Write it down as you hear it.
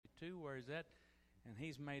22 where he's at, and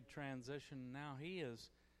he's made transition. Now he is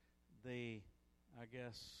the, I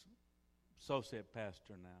guess, associate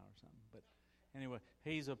pastor now or something. But anyway,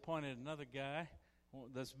 he's appointed another guy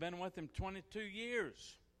that's been with him 22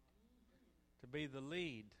 years to be the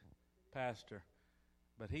lead pastor.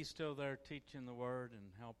 But he's still there teaching the Word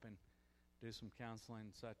and helping do some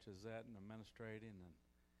counseling such as that and administrating.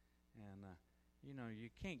 And you know, you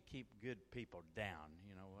can't keep good people down,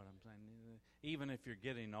 you know what I'm saying? Even if you're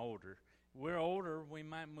getting older. We're older, we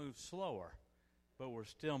might move slower, but we're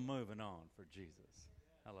still moving on for Jesus.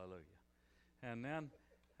 Hallelujah. And then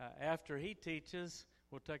after he teaches,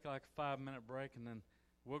 we'll take like a 5-minute break, and then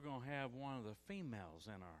we're going to have one of the females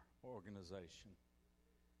in our organization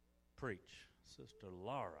preach, Sister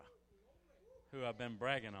Laura, who I've been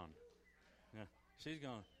bragging on. Yeah, she's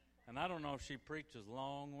going to, and I don't know if she preaches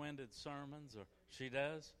long-winded sermons or she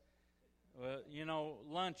does. Well, you know,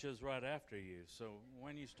 lunch is right after you, so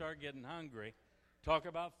when you start getting hungry, talk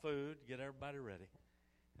about food, get everybody ready,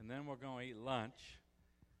 and then we're going to eat lunch.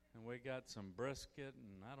 And we got some brisket,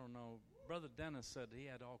 and I don't know. Brother Dennis said he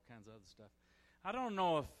had all kinds of other stuff. I don't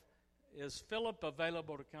know if, is Philip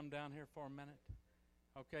available to come down here for a minute?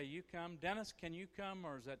 Okay, you come. Dennis, can you come,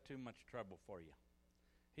 or is that too much trouble for you?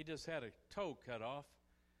 He just had a toe cut off.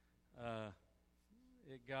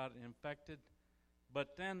 It got infected.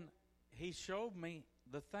 But then he showed me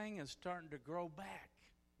the thing is starting to grow back.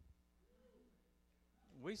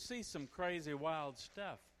 We see some crazy, wild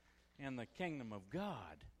stuff in the kingdom of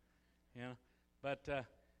God. You know, but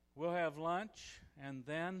we'll have lunch, and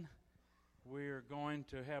then we're going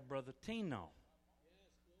to have Brother Tino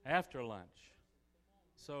after lunch.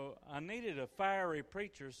 So I needed a fiery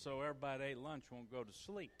preacher so everybody ate lunch won't go to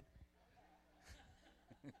sleep.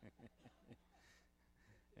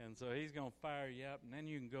 And so he's going to fire you up, and then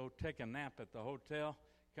you can go take a nap at the hotel.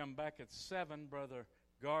 Come back at 7. Brother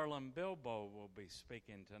Garland Bilbo will be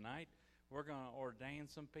speaking tonight. We're going to ordain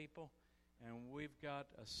some people. And we've got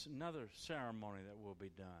another ceremony that will be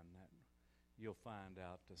done that you'll find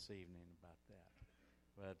out this evening about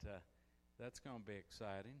that. But that's going to be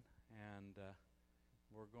exciting. And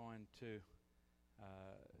we're going to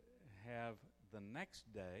have the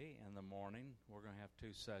next day in the morning, we're going to have 2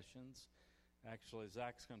 sessions. Actually,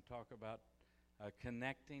 Zach's going to talk about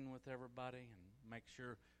connecting with everybody and make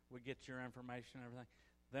sure we get your information and everything.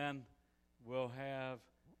 Then we'll have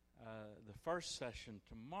the first session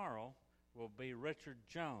tomorrow will be Richard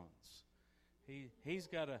Jones. He's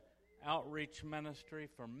got an outreach ministry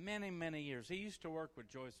for many, many years. He used to work with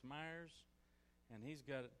Joyce Myers, and he's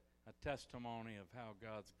got a testimony of how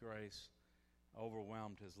God's grace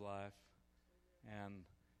overwhelmed his life. And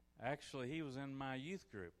actually, he was in my youth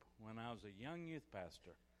group when I was a young youth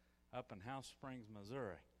pastor up in House Springs,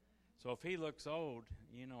 Missouri. So if he looks old,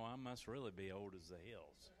 you know, I must really be old as the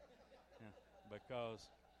hills. Yeah, because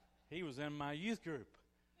he was in my youth group.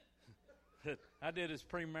 I did his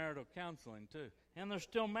premarital counseling, too. And they're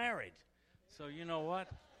still married. So you know what?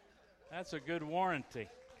 That's a good warranty.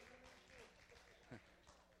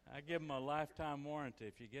 I give them a lifetime warranty.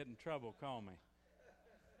 If you get in trouble, call me.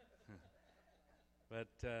 But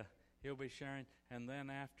he'll be sharing. And then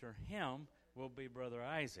after him will be Brother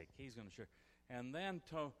Isaac. He's going to share. And then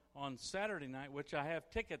on Saturday night, which I have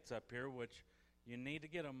tickets up here, which you need to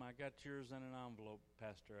get them. I got yours in an envelope,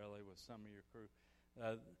 Pastor Ellie, with some of your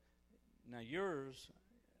crew. Now yours,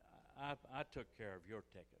 I took care of your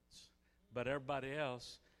tickets. But everybody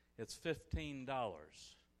else, it's $15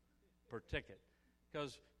 per ticket.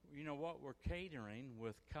 Because you know what? We're catering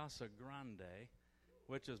with Casa Grande,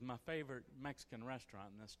 which is my favorite Mexican restaurant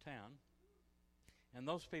in this town. And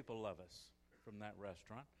those people love us from that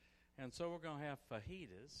restaurant. And so we're going to have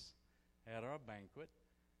fajitas at our banquet.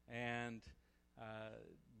 And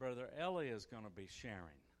Brother Ellie is going to be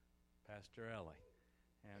sharing, Pastor Ellie.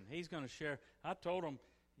 And he's going to share. I told him,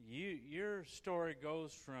 your story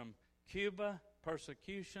goes from Cuba,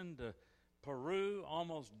 persecution, to Peru,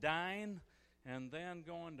 almost dying, and then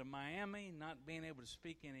going to Miami, not being able to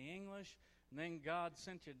speak any English. And then God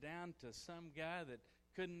sent you down to some guy that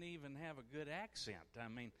couldn't even have a good accent. I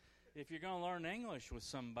mean, if you're going to learn English with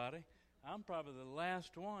somebody, I'm probably the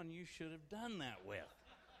last one you should have done that with.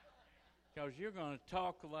 Because you're going to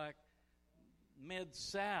talk like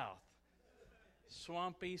Mid-South,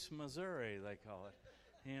 Swamp East Missouri, they call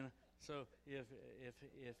it. You know, so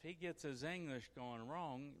if he gets his English going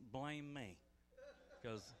wrong, blame me,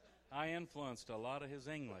 because I influenced a lot of his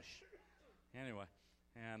English. Anyway,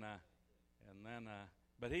 and then,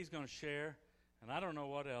 but he's going to share, and I don't know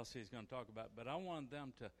what else he's going to talk about, but I wanted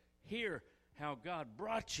them to hear how God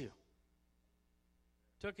brought you,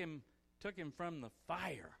 took him from the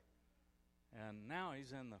fire, And now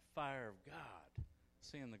he's in the fire of God,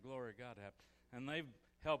 seeing the glory of God happen. And they've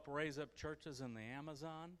helped raise up churches in the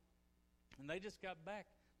Amazon. And they just got back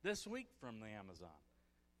this week from the Amazon.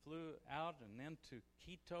 Flew out and into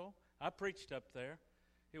Quito. I preached up there.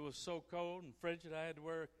 It was so cold and frigid I had to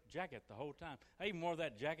wear a jacket the whole time. I even wore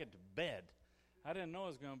that jacket to bed. I didn't know it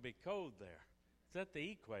was going to be cold there. It's at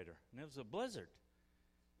the equator, and it was a blizzard.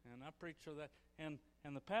 And I preached for that. And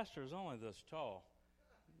the pastor is only this tall.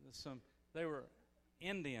 They were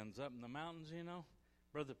Indians up in the mountains, you know.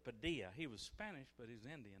 Brother Padilla, he was Spanish, but he's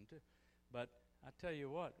Indian too. But I tell you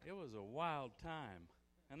what, it was a wild time.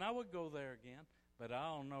 And I would go there again, but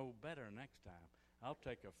I'll know better next time. I'll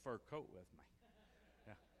take a fur coat with me.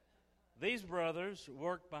 Yeah. These brothers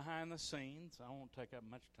worked behind the scenes. I won't take up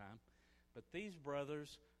much time. But these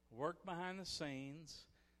brothers worked behind the scenes.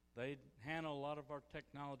 They handle a lot of our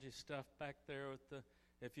technology stuff back there with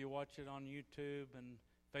if you watch it on YouTube and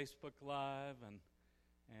Facebook Live. And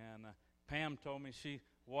Pam told me she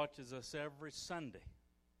watches us every Sunday.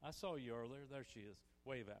 I saw you earlier. There she is.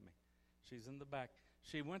 Wave at me. She's in the back.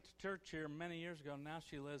 She went to church here many years ago. Now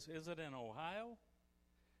she lives, is it in Ohio?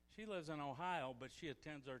 She lives in Ohio, but she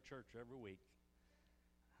attends our church every week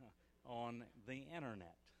on the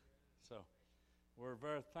internet. So we're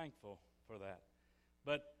very thankful for that.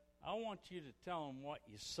 But I want you to tell them what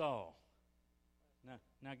you saw.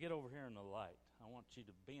 Now get over here in the light. I want you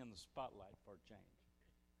to be in the spotlight for a change.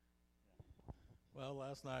 Well,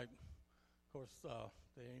 last night, of course,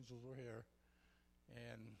 the angels were here,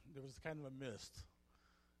 and there was kind of a mist.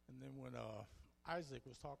 And then when Isaac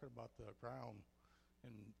was talking about the ground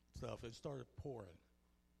and stuff, it started pouring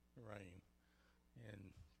rain. And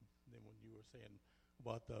then when you were saying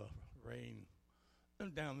about the rain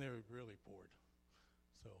down there, it really poured.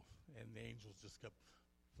 So, and the angels just kept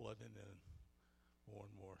flooding in more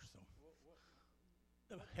and more.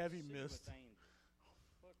 So, what heavy mist.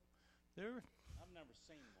 They're I've never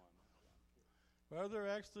seen one. Well, they're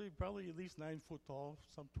actually probably at least 9 foot tall,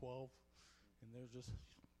 some 12, and they're just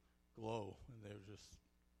glow, and they're just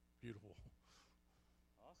beautiful.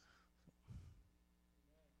 Awesome.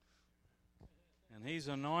 And he's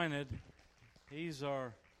anointed. He's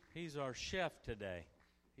our chef today.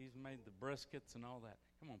 He's made the briskets and all that.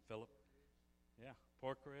 Come on, Philip. Yeah,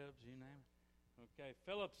 pork ribs, you name it. Okay,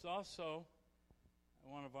 Philip's also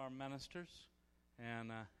one of our ministers,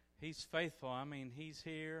 and he's faithful. I mean, he's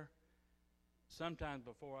here sometimes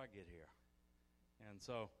before I get here. And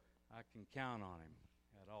so I can count on him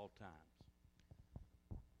at all times.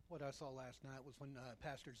 What I saw last night was when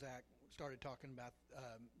Pastor Zach started talking about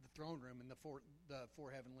the throne room and the four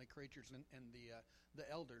heavenly creatures and the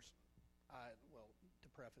elders. To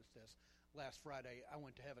preface this, last Friday I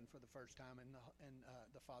went to heaven for the first time, and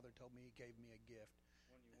the Father told me He gave me a gift.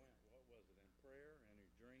 When you went, what was it, in prayer, in your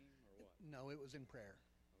dream, or what? No, it was in prayer.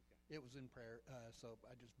 Okay. It was in prayer. So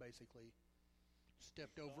I just basically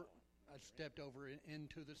stepped over. I stepped over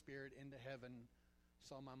into the Spirit, into heaven,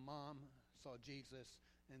 saw my mom, saw Jesus,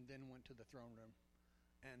 and then went to the throne room.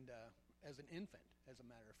 And as an infant, as a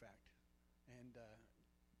matter of fact. And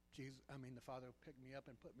the Father picked me up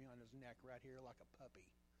and put me on His neck right here like a puppy.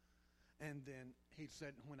 And then He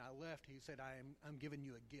said, when I left, He said, I'm giving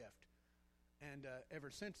you a gift. And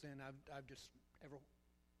ever since then, I've just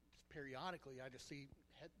periodically, I just see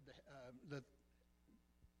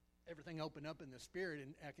everything open up in the Spirit,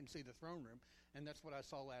 and I can see the throne room. And that's what I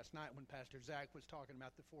saw last night when Pastor Zach was talking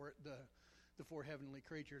about the four heavenly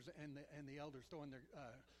creatures and the elders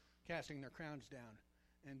casting their crowns down.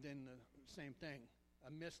 And then the same thing,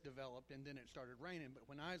 a mist developed, and then it started raining. But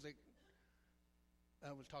when Isaac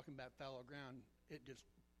was talking about fallow ground, it just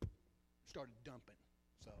started dumping.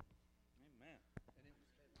 So, amen.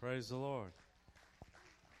 Praise the Lord.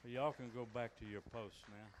 Well, y'all can go back to your posts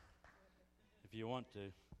now, if you want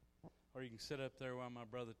to. Or you can sit up there while my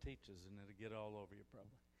brother teaches, and it'll get all over you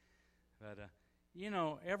probably. But,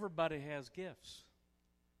 everybody has gifts.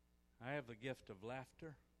 I have the gift of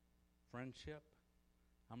laughter, friendship.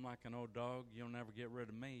 I'm like an old dog. You'll never get rid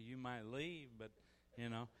of me. You might leave, but,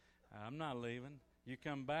 I'm not leaving. You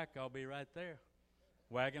come back, I'll be right there,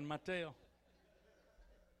 wagging my tail.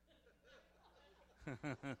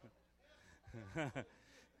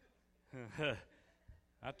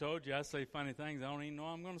 I told you I say funny things. I don't even know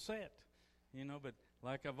I'm going to say it. But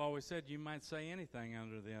like I've always said, you might say anything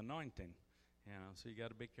under the anointing. So you got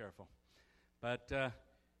to be careful. But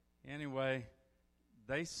anyway,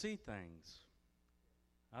 they see things.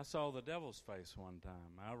 I saw the devil's face one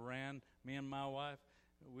time. I ran, me and my wife,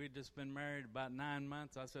 we'd just been married about 9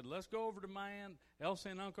 months. I said, let's go over to my Aunt Elsie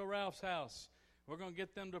and Uncle Ralph's house. We're going to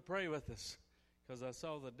get them to pray with us. Because I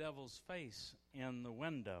saw the devil's face in the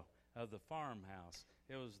window. of the farmhouse.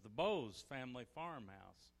 It was the Bowes family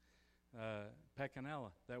farmhouse,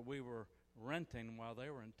 Pecanella, that we were renting while they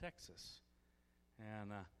were in Texas.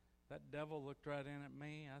 And that devil looked right in at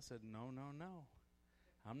me. I said, no, no, no.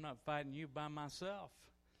 I'm not fighting you by myself.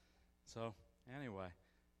 So anyway,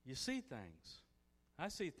 you see things. I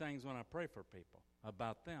see things when I pray for people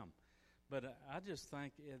about them. But I just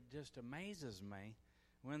think it just amazes me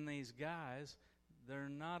when these guys, they're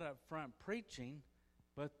not up front preaching,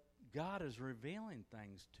 but God is revealing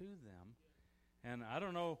things to them. And I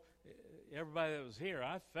don't know, everybody that was here,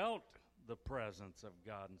 I felt the presence of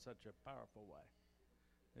God in such a powerful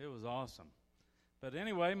way. It was awesome. But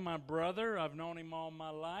anyway, my brother, I've known him all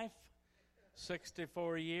my life,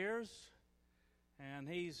 64 years, and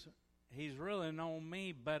he's really known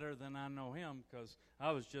me better than I know him because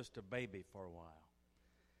I was just a baby for a while.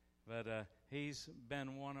 But he's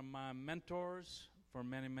been one of my mentors for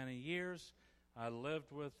many, many years. I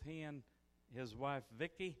lived with he and his wife,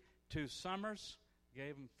 Vicki, 2 summers,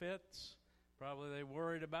 gave them fits. Probably they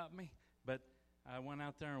worried about me. But I went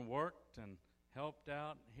out there and worked and helped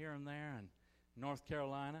out here and there in North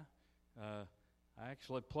Carolina. I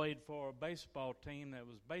actually played for a baseball team that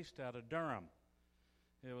was based out of Durham.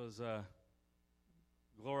 It was a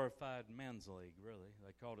glorified men's league, really.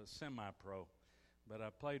 They called it semi-pro. But I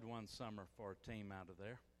played one summer for a team out of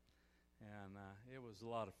there, and it was a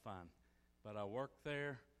lot of fun. But I worked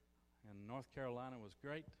there, and North Carolina was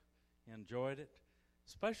great. Enjoyed it,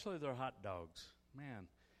 especially their hot dogs. Man,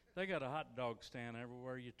 they got a hot dog stand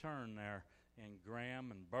everywhere you turn there in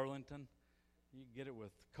Graham and Burlington. You get it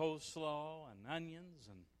with coleslaw and onions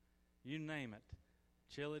and you name it.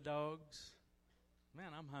 Chili dogs.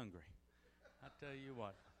 Man, I'm hungry. I tell you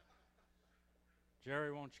what.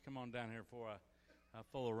 Jerry, won't you come on down here before I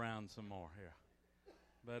fool around some more here.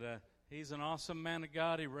 But he's an awesome man of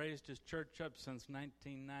God. He raised his church up since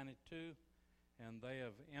 1992, and they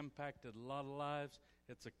have impacted a lot of lives.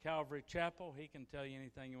 It's a Calvary Chapel. He can tell you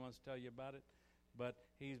anything he wants to tell you about it, but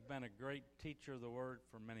he's been a great teacher of the Word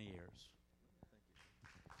for many years.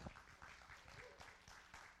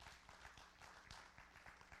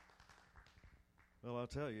 Well, I'll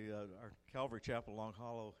tell you, our Calvary Chapel, Long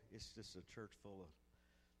Hollow, it's just a church full of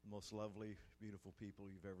the most lovely, beautiful people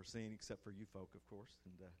you've ever seen, except for you folk, of course.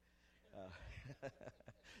 And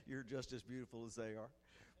you're just as beautiful as they are.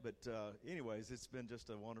 But anyways, it's been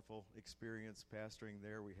just a wonderful experience pastoring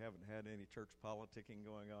there. We haven't had any church politicking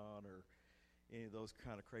going on or any of those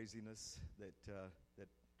kind of craziness that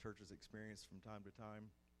churches experience from time to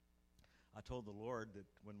time. I told the Lord that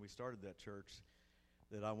when we started that church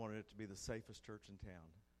that I wanted it to be the safest church in town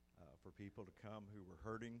for people to come who were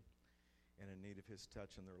hurting and in need of His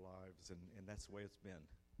touch in their lives, and that's the way it's been.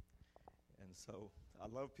 And so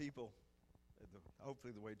I love people,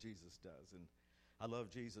 hopefully the way Jesus does, and I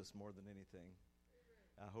love Jesus more than anything.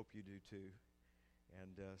 I hope you do too.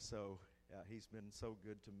 And so He's been so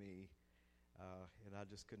good to me, and I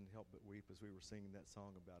just couldn't help but weep as we were singing that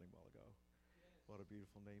song about Him a while ago. What a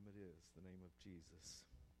beautiful name it is, the name of Jesus.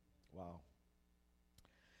 Wow.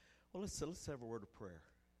 Well, let's have a word of prayer.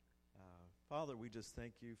 Father, we just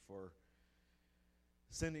thank you for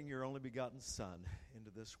sending your only begotten Son into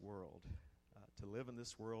this world to live in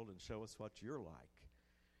this world and show us what you're like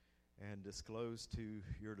and disclose to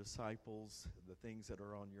your disciples the things that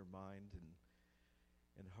are on your mind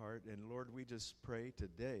and heart. And Lord, we just pray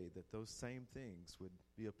today that those same things would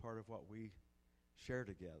be a part of what we share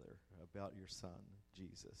together about your Son,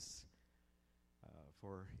 Jesus.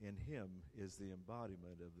 For in Him is the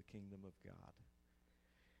embodiment of the kingdom of God.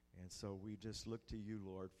 And so we just look to you,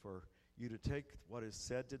 Lord, for you to take what is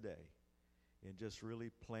said today and just really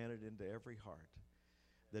plant it into every heart,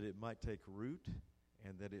 that it might take root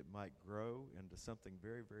and that it might grow into something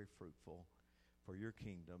very, very fruitful for your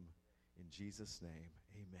kingdom. In Jesus' name,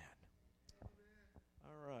 amen.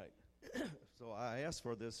 All right. So I asked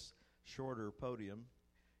for this shorter podium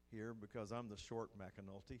here because I'm the short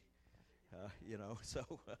McAnulty.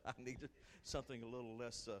 So I needed something a little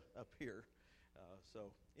less up here.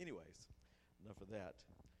 So anyways, enough of that.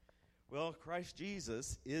 Well, Christ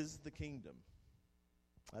Jesus is the kingdom.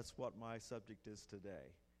 That's what my subject is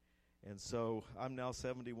today. And so I'm now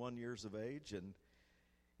 71 years of age and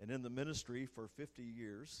in the ministry for 50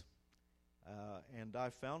 years. And I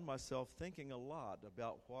found myself thinking a lot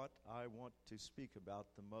about what I want to speak about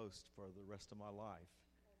the most for the rest of my life.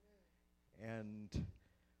 And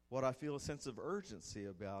what I feel a sense of urgency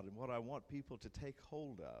about and what I want people to take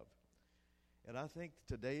hold of. And I think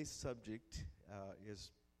today's subject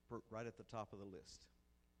is right at the top of the list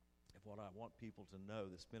of what I want people to know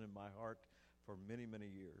that's been in my heart for many, many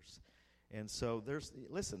years. And so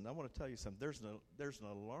listen, I want to tell you something. There's an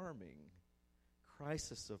alarming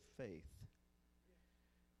crisis of faith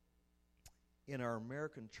in our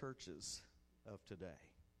American churches of today.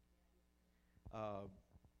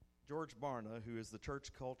 George Barna, who is the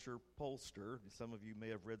church culture pollster, some of you may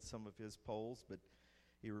have read some of his polls, but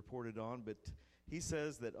he reported on, but he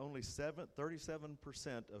says that only 37%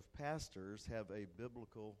 of pastors have a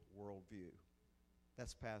biblical worldview.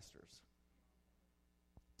 That's pastors.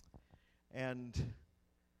 And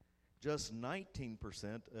just 19%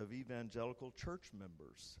 of evangelical church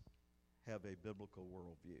members have a biblical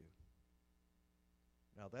worldview.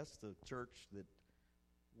 Now, that's the church that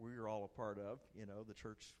we're all a part of, the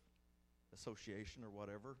church association or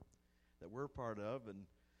whatever that we're part of. And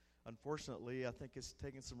unfortunately, I think it's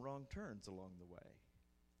taken some wrong turns along the way.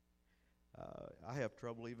 I have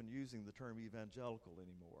trouble even using the term evangelical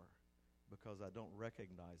anymore because I don't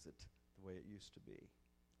recognize it the way it used to be.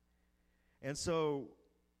 And so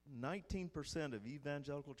 19% of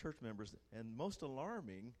evangelical church members, and most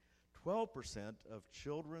alarming, 12% of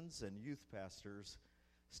children's and youth pastors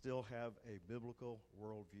still have a biblical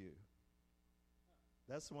worldview.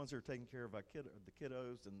 That's the ones who are taking care of the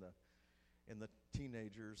kiddos and the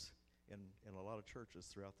teenagers in a lot of churches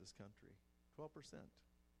throughout this country. 12%.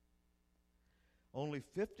 Only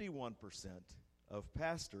 51% of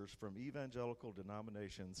pastors from evangelical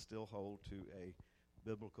denominations still hold to a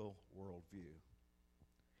biblical worldview.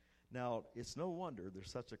 Now, it's no wonder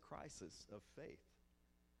there's such a crisis of faith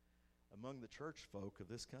among the church folk of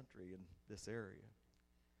this country and this area.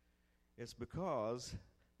 It's because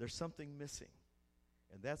there's something missing,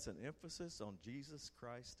 and that's an emphasis on Jesus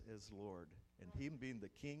Christ as Lord, and Him being the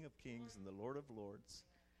King of Kings and the Lord of Lords,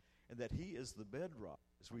 and that He is the bedrock.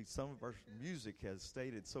 As some of our music has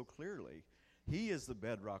stated so clearly, He is the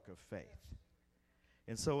bedrock of faith.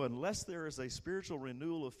 And so unless there is a spiritual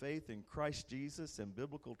renewal of faith in Christ Jesus and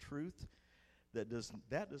biblical truth, that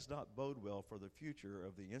does not bode well for the future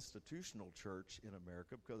of the institutional church in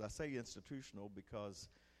America. Because I say institutional because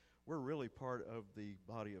we're really part of the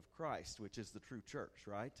body of Christ, which is the true church,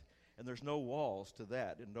 right? And there's no walls to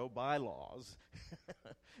that, and no bylaws,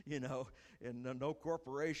 and no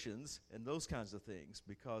corporations and those kinds of things,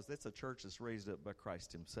 because that's a church that's raised up by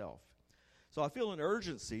Christ Himself. So I feel an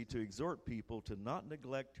urgency to exhort people to not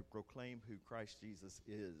neglect to proclaim who Christ Jesus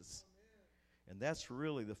is. And that's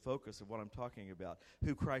really the focus of what I'm talking about.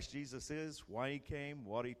 Who Christ Jesus is, why He came,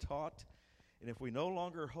 what He taught. And if we no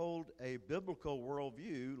longer hold a biblical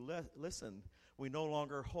worldview, listen, we no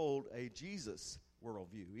longer hold a Jesus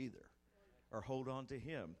worldview either, or hold on to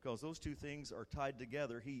Him, because those two things are tied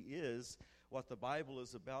together. He is what the Bible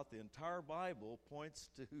is about. The entire Bible points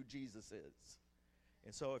to who Jesus is.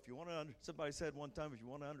 And so if you want to, somebody said one time, if you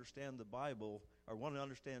want to understand the Bible, or want to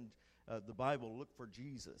understand the Bible, look for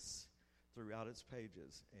Jesus throughout its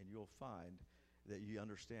pages, and you'll find that you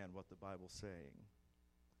understand what the Bible's saying.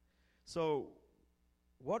 So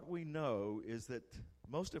what we know is that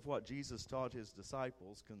most of what Jesus taught His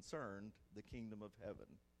disciples concerned the kingdom of heaven.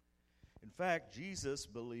 In fact, Jesus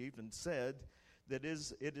believed and said that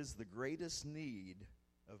it is the greatest need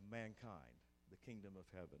of mankind, the kingdom of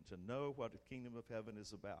heaven, to know what the kingdom of heaven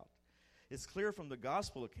is about. It's clear from the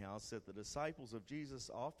gospel accounts that the disciples of Jesus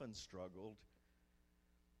often struggled.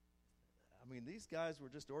 I mean, these guys were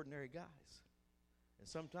just ordinary guys, and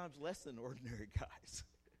sometimes less than ordinary guys.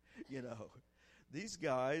 These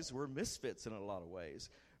guys were misfits in a lot of ways.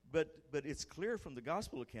 But it's clear from the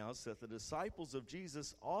gospel accounts that the disciples of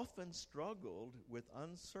Jesus often struggled with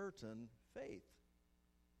uncertain faith.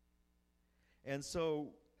 And so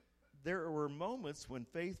there were moments when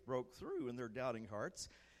faith broke through in their doubting hearts,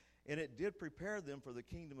 and it did prepare them for the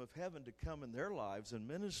kingdom of heaven to come in their lives and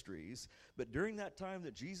ministries. But during that time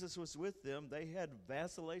that Jesus was with them, they had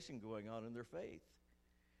vacillation going on in their faith.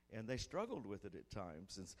 And they struggled with it at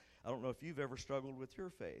times. And I don't know if you've ever struggled with your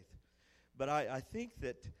faith. But I think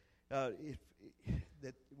that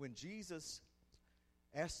that when Jesus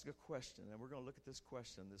asked a question, and we're going to look at this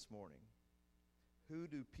question this morning, who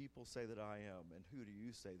do people say that I am, and who do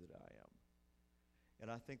you say that I am?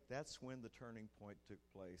 And I think that's when the turning point took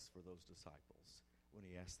place for those disciples, when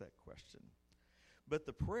He asked that question. But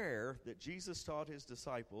the prayer that Jesus taught His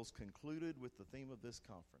disciples concluded with the theme of this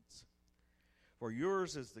conference. For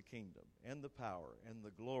yours is the kingdom, and the power, and the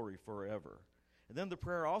glory forever. And then the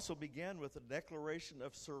prayer also began with a declaration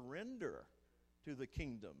of surrender to the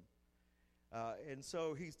kingdom. And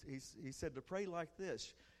so he said to pray like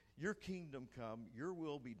this: your kingdom come, your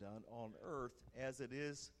will be done on earth as it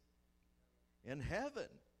is in heaven.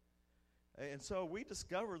 And so we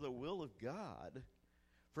discover the will of God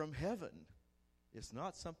from heaven. It's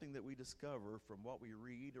not something that we discover from what we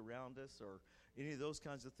read around us or any of those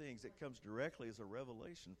kinds of things. It comes directly as a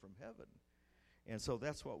revelation from heaven. And so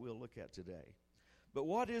that's what we'll look at today. But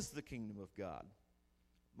what is the kingdom of God?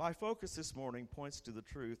 My focus this morning points to the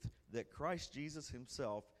truth that Christ Jesus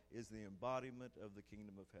himself is the embodiment of the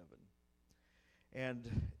kingdom of heaven.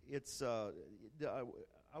 And it's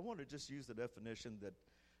I want to just use the definition that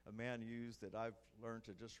a man used that I've learned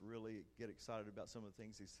to just really get excited about some of the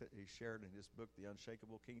things he shared in his book, The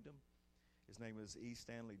Unshakable Kingdom. His name is E.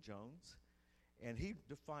 Stanley Jones. And he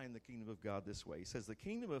defined the kingdom of God this way. He says, the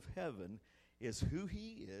kingdom of heaven is who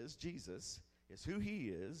he is, Jesus, is who he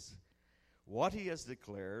is, what he has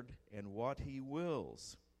declared, and what he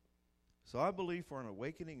wills. So I believe for an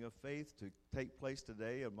awakening of faith to take place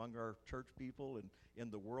today among our church people and in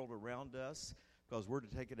the world around us, because we're to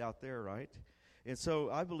take it out there, right? And so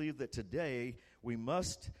I believe that today we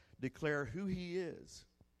must declare who he is.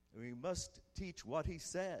 We must teach what he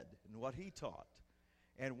said and what he taught.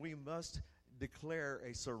 And we must declare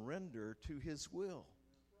a surrender to his will.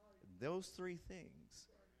 Those three things.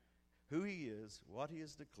 Who he is, what he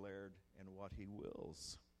has declared, and what he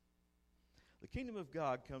wills. The kingdom of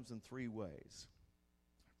God comes in three ways.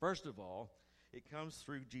 First of all, it comes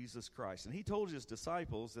through Jesus Christ. And he told his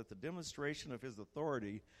disciples that the demonstration of his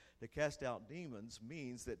authority to cast out demons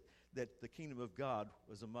means that the kingdom of God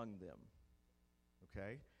was among them.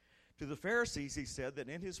 Okay? To the Pharisees, he said that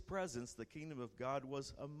in his presence, the kingdom of God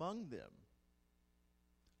was among them.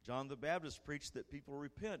 John the Baptist preached that people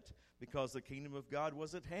repent because the kingdom of God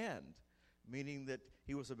was at hand, meaning that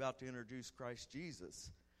he was about to introduce Christ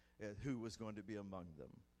Jesus, who was going to be among them.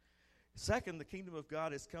 Second, the kingdom of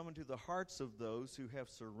God is coming to the hearts of those who have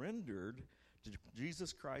surrendered to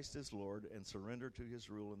Jesus Christ as Lord and surrendered to his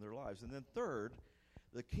rule in their lives. And then third,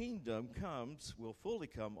 the kingdom will fully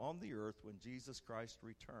come on the earth when Jesus Christ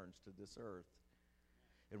returns to this earth.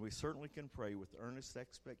 And we certainly can pray with earnest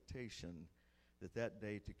expectation that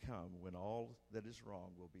day to come when all that is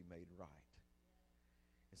wrong will be made right.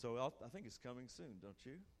 And so I think it's coming soon, don't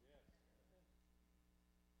you?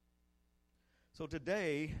 So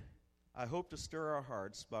today, I hope to stir our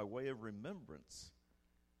hearts by way of remembrance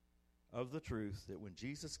of the truth that when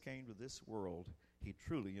Jesus came to this world, he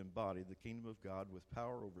truly embodied the kingdom of God with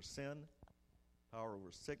power over sin, power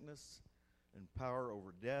over sickness, and power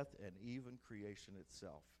over death, and even creation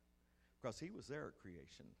itself. Because he was there at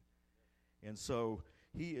creation. And so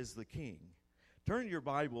he is the king. Turn your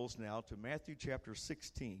Bibles now to Matthew chapter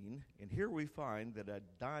 16, and here we find that a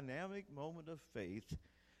dynamic moment of faith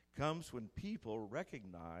comes when people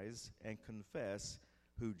recognize and confess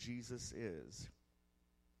who Jesus is.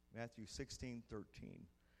 Matthew 16:13.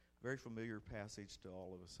 Very familiar passage to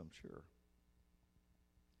all of us, I'm sure.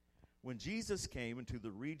 When Jesus came into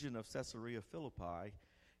the region of Caesarea Philippi,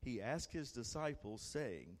 he asked his disciples,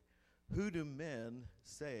 saying, "Who do men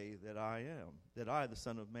say that I am, that I, the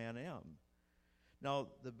Son of Man, am?" Now,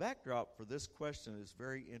 the backdrop for this question is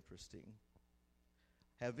very interesting.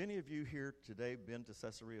 Have any of you here today been to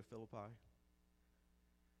Caesarea Philippi?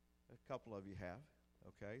 A couple of you have.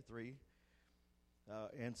 Okay, 3.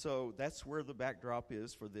 And so that's where the backdrop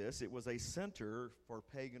is for this. It was a center for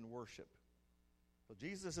pagan worship. So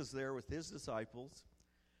Jesus is there with his disciples.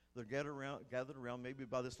 They're gathered around maybe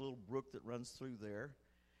by this little brook that runs through there.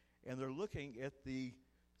 And they're looking at the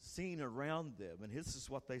scene around them. And this is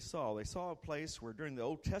what they saw. They saw a place where during the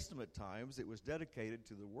Old Testament times it was dedicated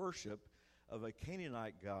to the worship of a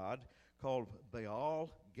Canaanite god called Baal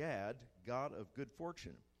Gad, god of good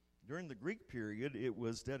fortune. During the Greek period, it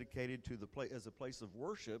was dedicated to as a place of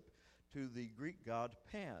worship to the Greek god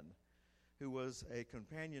Pan, who was a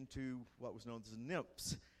companion to what was known as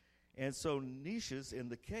nymphs. And so niches in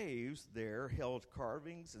the caves there held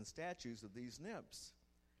carvings and statues of these nymphs.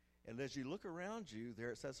 And as you look around you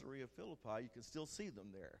there at Caesarea Philippi, you can still see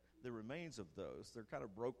them there, the remains of those. They're kind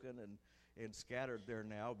of broken and scattered there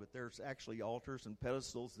now, but there's actually altars and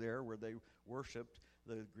pedestals there where they worshipped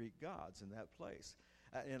the Greek gods in that place.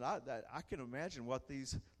 And I can imagine what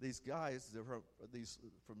these guys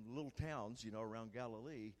from little towns, around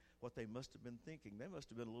Galilee, what they must have been thinking. They must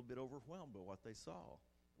have been a little bit overwhelmed by what they saw.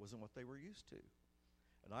 It wasn't what they were used to.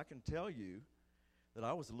 And I can tell you that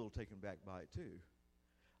I was a little taken back by it too.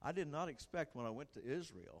 I did not expect when I went to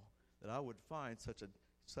Israel that I would find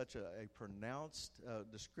such a pronounced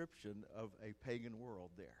description of a pagan world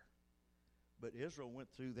there. But Israel went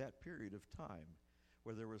through that period of time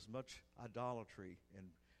where there was much idolatry and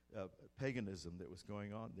paganism that was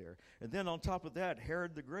going on there. And then on top of that,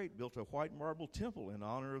 Herod the Great built a white marble temple in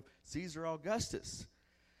honor of Caesar Augustus.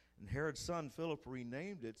 And Herod's son Philip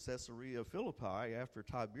renamed it Caesarea Philippi after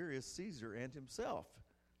Tiberius Caesar and himself.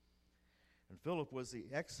 And Philip was the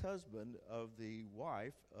ex-husband of the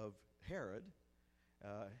wife of Herod,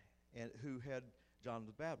 and who had John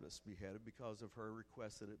the Baptist beheaded because of her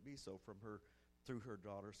request that it be so through her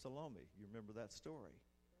daughter Salome. You remember that story?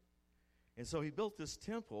 And so he built this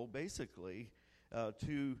temple basically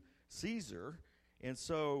to Caesar. And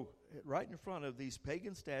so right in front of these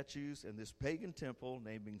pagan statues and this pagan temple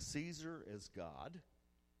naming Caesar as God,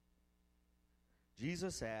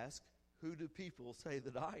 Jesus asked, "Who do people say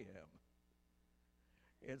that I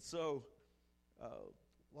am?" And so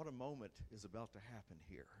what a moment is about to happen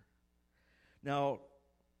here. Now,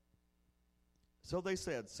 so they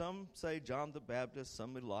said, some say John the Baptist,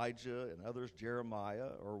 some Elijah, and others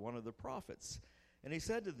Jeremiah or one of the prophets. And he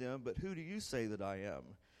said to them, "But who do you say that I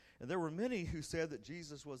am?" And there were many who said that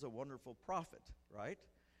Jesus was a wonderful prophet, right?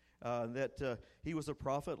 That he was a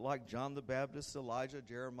prophet like John the Baptist, Elijah,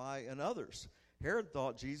 Jeremiah, and others. Herod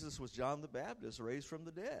thought Jesus was John the Baptist raised from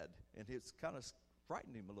the dead, and it's kind of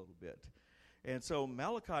frightened him a little bit. And so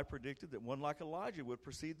Malachi predicted that one like Elijah would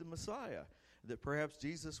precede the Messiah, that perhaps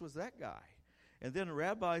Jesus was that guy. And then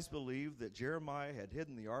rabbis believed that Jeremiah had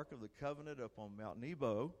hidden the Ark of the Covenant up on Mount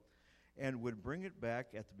Nebo and would bring it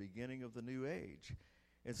back at the beginning of the new age.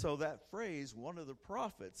 And so that phrase, one of the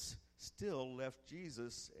prophets, still left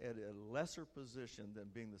Jesus at a lesser position than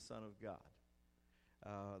being the Son of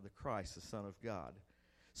God, the Christ, the Son of God.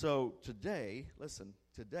 So today, listen,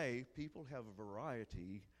 today people have a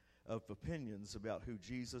variety of opinions about who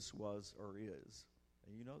Jesus was or is.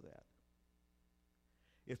 And you know that.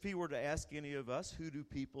 If he were to ask any of us, "Who do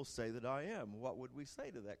people say that I am?" what would we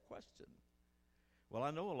say to that question? Well,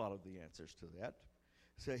 I know a lot of the answers to that.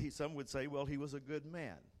 So some would say, well, he was a good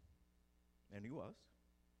man. And he was.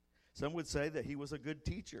 Some would say that he was a good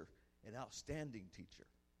teacher, an outstanding teacher.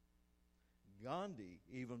 Gandhi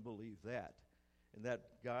even believed that. And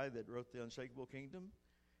that guy that wrote The Unshakable Kingdom,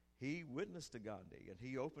 he witnessed to Gandhi, and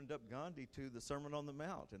he opened up Gandhi to the Sermon on the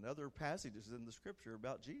Mount and other passages in the Scripture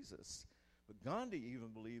about Jesus. But Gandhi even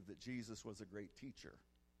believed that Jesus was a great teacher,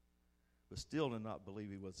 but still did not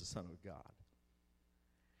believe he was the Son of God.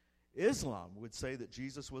 Islam would say that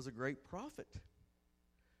Jesus was a great prophet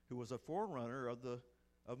who was a forerunner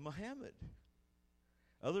of Muhammad.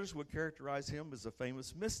 Others would characterize him as a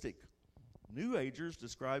famous mystic. New Agers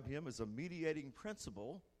describe him as a mediating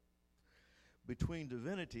principle between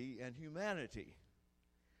divinity and humanity.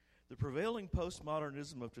 The prevailing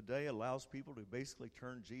postmodernism of today allows people to basically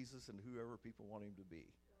turn Jesus into whoever people want him to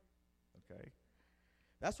be. Okay?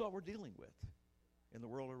 That's what we're dealing with in the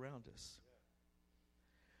world around us.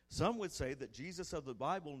 Some would say that Jesus of the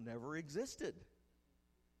Bible never existed.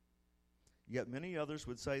 Yet many others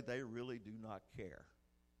would say they really do not care.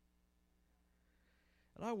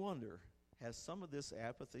 And I wonder, has some of this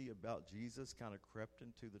apathy about Jesus kind of crept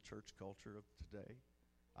into the church culture of today?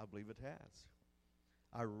 I believe it has.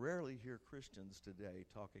 I rarely hear Christians today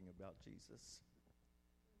talking about Jesus.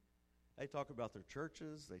 They talk about their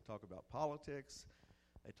churches, they talk about politics,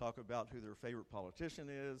 they talk about who their favorite politician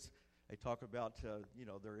is, they talk about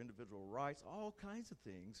their individual rights, all kinds of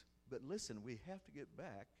things. But listen, we have to get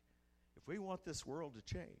back. If we want this world to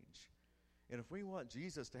change, and if we want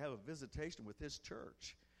Jesus to have a visitation with his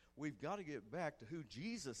church, we've got to get back to who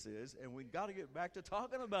Jesus is, and we've got to get back to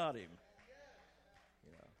talking about him.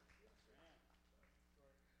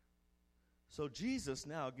 So Jesus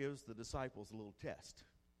now gives the disciples a little test.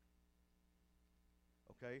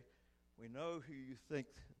 Okay? We know who you think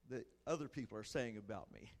that other people are saying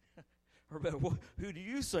about me. Or about who do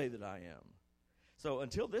you say that I am? So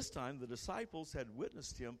until this time, the disciples had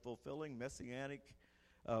witnessed him fulfilling messianic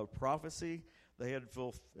prophecy.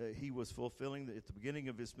 He was fulfilling at the beginning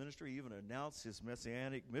of his ministry. He even announced his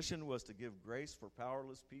messianic mission was to give grace for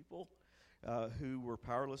powerless people who were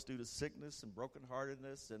powerless due to sickness and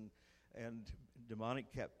brokenheartedness and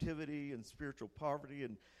demonic captivity and spiritual poverty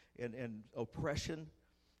and oppression.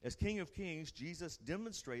 As King of Kings, Jesus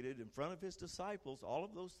demonstrated in front of his disciples all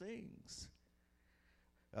of those things.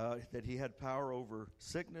 That he had power over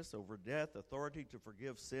sickness, over death, authority to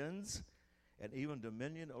forgive sins, and even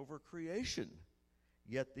dominion over creation.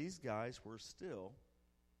 Yet these guys were still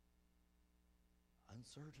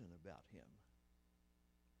uncertain about him.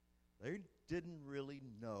 They didn't really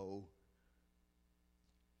know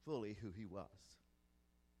fully who he was.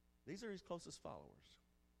 These are his closest followers.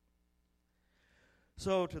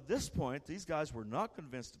 So to this point, these guys were not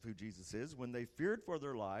convinced of who Jesus is when they feared for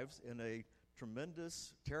their lives in a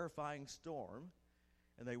tremendous, terrifying storm,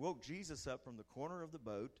 and they woke Jesus up from the corner of the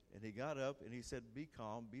boat, and he got up and he said, "Be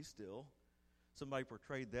calm, be still." Somebody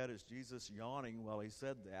portrayed that as Jesus yawning while he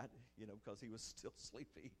said that, because he was still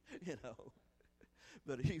sleepy,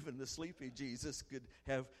 But even the sleepy Jesus could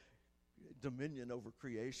have dominion over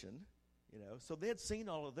creation, So they had seen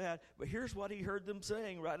all of that, but here's what he heard them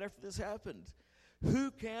saying right after this happened.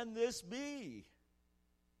 Who can this be?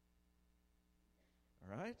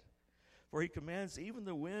 All right? For he commands even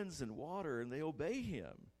the winds and water, and they obey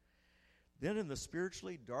him. Then in the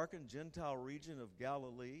spiritually darkened Gentile region of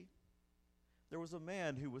Galilee, there was a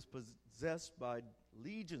man who was possessed by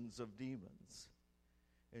legions of demons.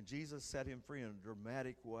 And Jesus set him free in a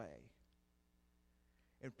dramatic way.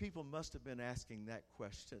 And people must have been asking that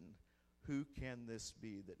question, who can this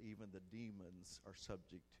be that even the demons are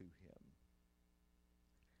subject to him?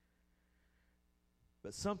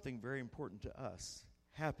 But something very important to us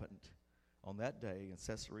happened on that day in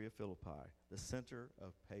Caesarea Philippi, the center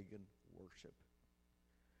of pagan worship.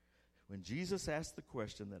 When Jesus asked the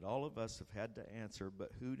question that all of us have had to answer,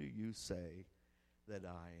 but who do you say that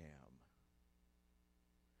I am?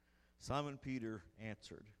 Simon Peter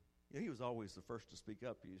answered. He was always the first to speak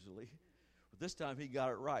up usually. But this time he got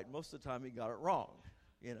it right. Most of the time he got it wrong,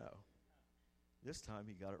 This time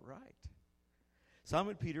he got it right.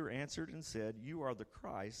 Simon Peter answered and said, you are the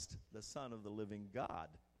Christ, the Son of the living God.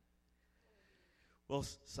 Well,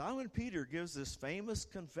 Simon Peter gives this famous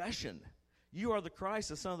confession. You are the Christ,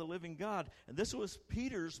 the Son of the living God. And this was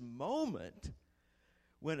Peter's moment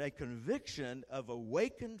when a conviction of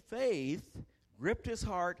awakened faith gripped his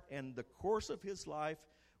heart, and the course of his life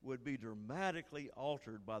would be dramatically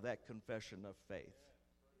altered by that confession of faith.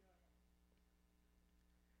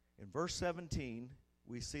 In verse 17,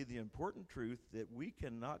 we see the important truth that we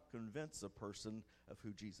cannot convince a person of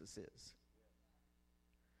who Jesus is.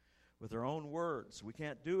 With our own words, we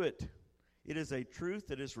can't do it. It is a truth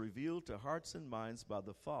that is revealed to hearts and minds by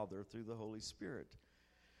the Father through the Holy Spirit.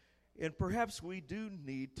 And perhaps we do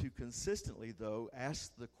need to consistently, though,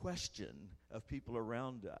 ask the question of people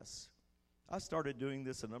around us. I started doing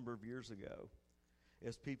this a number of years ago,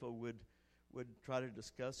 as people would try to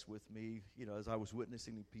discuss with me, as I was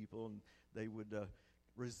witnessing to people, and they would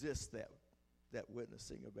resist that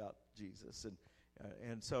witnessing about Jesus.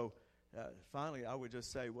 And so finally I would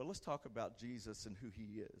just say, well, let's talk about Jesus and who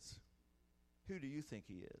he is. Who do you think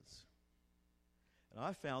he is? And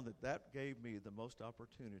I found that gave me the most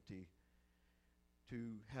opportunity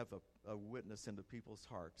to have a witness into people's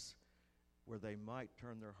hearts where they might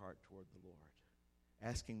turn their heart toward the Lord.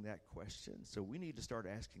 Asking that question. So we need to start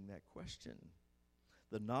asking that question.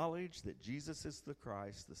 The knowledge that Jesus is the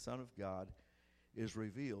Christ, the Son of God, is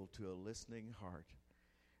revealed to a listening heart.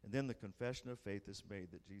 And then the confession of faith is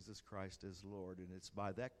made that Jesus Christ is Lord, and it's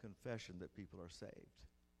by that confession that people are saved.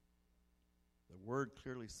 The Word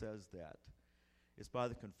clearly says that. It's by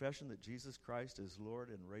the confession that Jesus Christ is Lord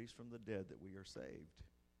and raised from the dead that we are saved.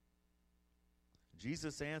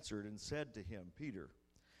 Jesus answered and said to him, Peter,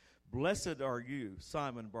 blessed are you,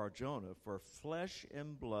 Simon Bar-Jonah, for flesh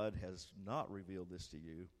and blood has not revealed this to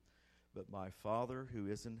you, but my Father who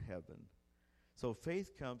is in heaven. So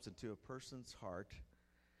faith comes into a person's heart.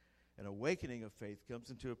 An awakening of faith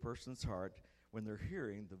comes into a person's heart when they're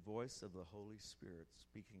hearing the voice of the Holy Spirit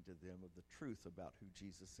speaking to them of the truth about who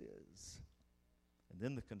Jesus is. And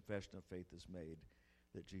then the confession of faith is made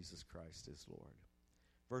that Jesus Christ is Lord.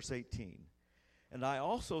 Verse 18, and I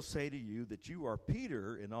also say to you that you are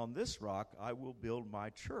Peter, and on this rock I will build my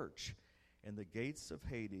church, and the gates of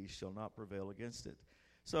Hades shall not prevail against it.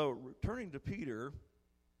 So returning to Peter,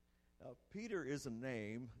 Peter is a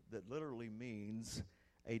name that literally means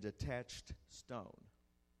a detached stone.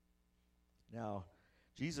 Now,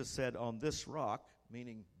 Jesus said on this rock,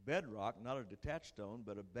 meaning bedrock, not a detached stone,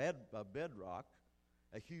 but a bedrock,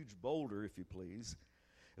 a huge boulder, if you please.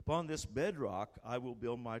 Upon this bedrock I will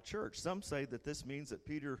build my church. Some say that this means that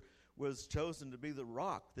Peter was chosen to be the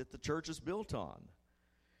rock that the church is built on.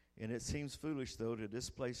 And it seems foolish, though, to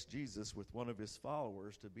displace Jesus with one of his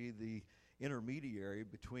followers to be the intermediary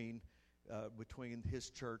between his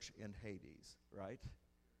church and Hades, right?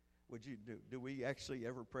 Do we actually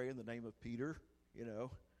ever pray in the name of Peter, and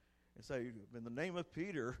say, in the name of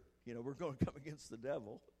Peter, we're going to come against the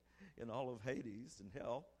devil in all of Hades and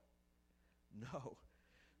hell? No.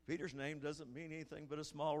 Peter's name doesn't mean anything but a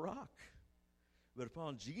small rock. But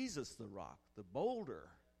upon Jesus the rock, the boulder,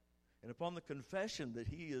 and upon the confession that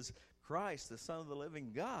he is Christ, the Son of the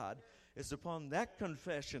living God, it's upon that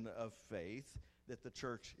confession of faith that the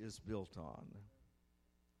church is built on.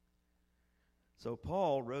 So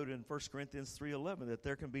Paul wrote in 1 Corinthians 3:11 that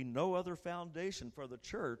there can be no other foundation for the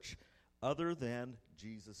church other than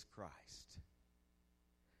Jesus Christ.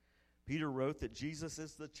 Peter wrote that Jesus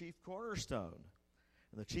is the chief cornerstone.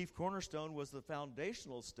 And the chief cornerstone was the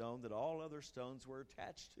foundational stone that all other stones were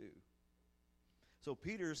attached to. So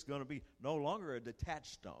Peter's going to be no longer a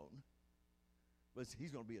detached stone. but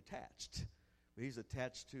he's going to be attached. But he's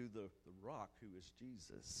attached to the rock, who is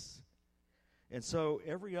Jesus. And so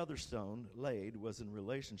every other stone laid was in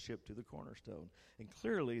relationship to the cornerstone. And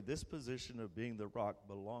clearly, this position of being the rock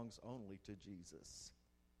belongs only to Jesus.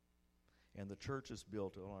 And the church is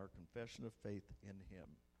built on our confession of faith in him.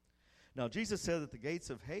 Now, Jesus said that the gates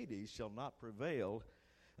of Hades shall not prevail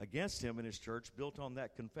against him and his church, built on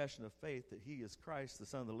that confession of faith that he is Christ, the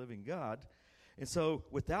Son of the living God. And so,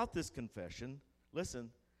 without this confession,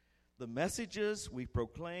 listen, the messages we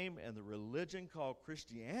proclaim and the religion called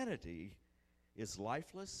Christianity is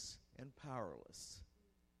lifeless and powerless.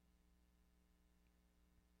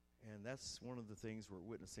 And that's one of the things we're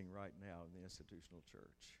witnessing right now in the institutional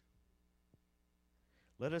church.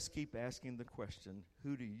 Let us keep asking the question,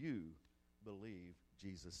 who do you believe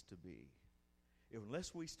Jesus to be?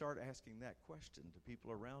 Unless we start asking that question to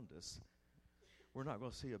people around us, we're not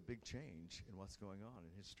going to see a big change in what's going on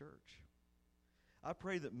in his church. I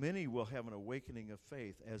pray that many will have an awakening of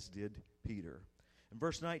faith, as did Peter. In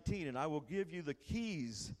verse 19, and I will give you the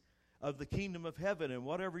keys of the kingdom of heaven, and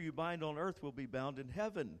whatever you bind on earth will be bound in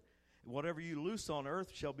heaven. And whatever you loose on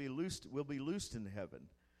earth will be loosed in heaven.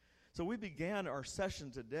 So we began our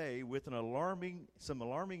session today with some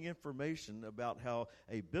alarming information about how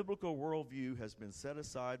a biblical worldview has been set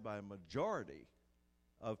aside by a majority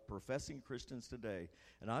of professing Christians today.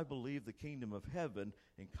 And I believe the kingdom of heaven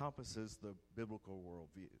encompasses the biblical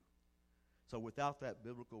worldview. So without that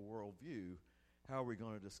biblical worldview, how are we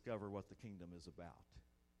going to discover what the kingdom is about?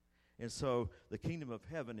 And so the kingdom of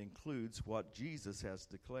heaven includes what Jesus has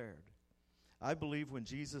declared. I believe when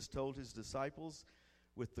Jesus told his disciples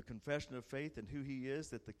with the confession of faith and who he is,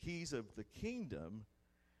 that the keys of the kingdom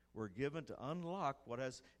were given to unlock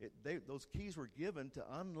those keys were given to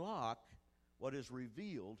unlock what is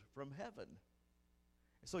revealed from heaven.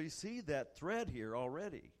 So you see that thread here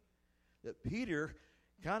already, that Peter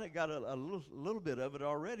kind of got a little bit of it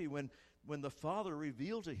already when the Father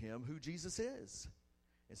revealed to him who Jesus is.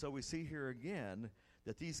 And so we see here again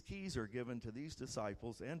that these keys are given to these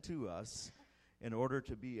disciples and to us in order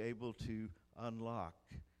to be able to unlock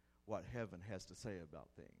what heaven has to say about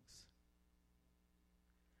things.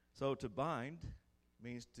 So to bind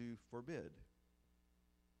means to forbid.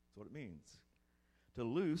 That's what it means. To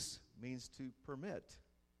loose means to permit.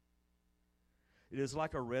 It is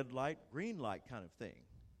like a red light, green light kind of thing.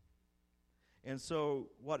 And so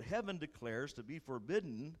what heaven declares to be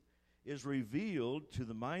forbidden is revealed to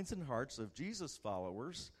the minds and hearts of Jesus'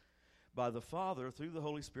 followers by the Father through the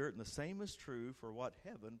Holy Spirit, and the same is true for what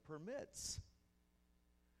heaven permits.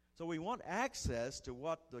 So we want access to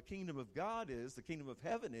what the kingdom of God is, the kingdom of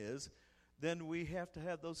heaven is, then we have to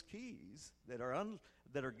have those keys that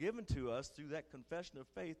are given to us through that confession of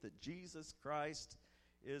faith that Jesus Christ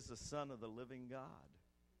is the Son of the living God.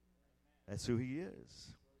 That's who he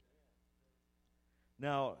is.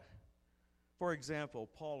 Now, for example,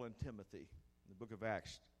 Paul and Timothy, in the book of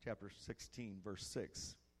Acts, chapter 16, verse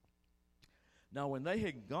 6. Now, when they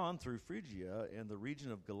had gone through Phrygia and the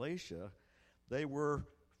region of Galatia, they were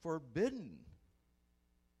forbidden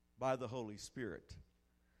by the Holy Spirit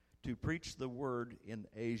to preach the word in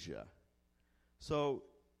Asia. So,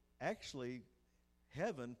 actually,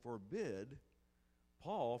 heaven forbid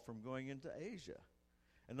Paul from going into Asia.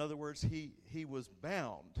 In other words, he was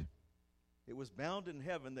bound. It was bound in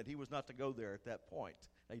heaven that he was not to go there at that point.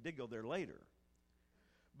 Now, he did go there later.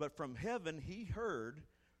 But from heaven, he heard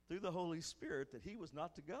through the Holy Spirit that he was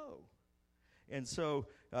not to go. And so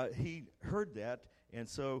he heard that, and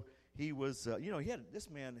so he was, this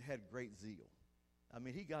man had great zeal. I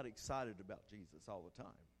mean, he got excited about Jesus all the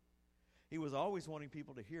time. He was always wanting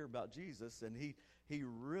people to hear about Jesus, and he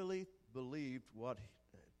really believed what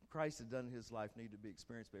Christ had done in his life needed to be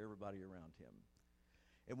experienced by everybody around him.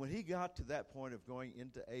 And when he got to that point of going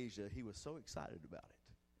into Asia, he was so excited about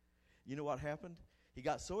it. You know what happened? He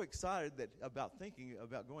got so excited about thinking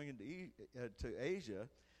about going into to Asia,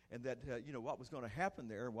 and that what was going to happen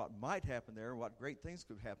there, and what might happen there, and what great things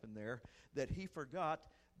could happen there, that he forgot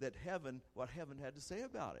that what heaven had to say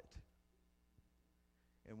about it.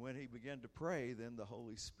 And when he began to pray, then the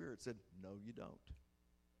Holy Spirit said, "No, you don't.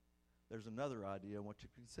 There's another idea I want you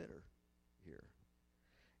to consider here."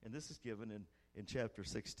 And this is given in chapter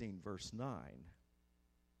 16, verse 9.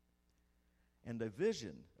 And a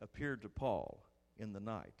vision appeared to Paul in the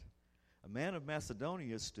night. A man of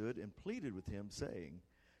Macedonia stood and pleaded with him, saying,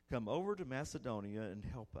 "Come over to Macedonia and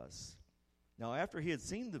help us." Now, after he had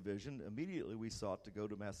seen the vision, immediately we sought to go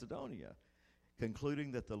to Macedonia,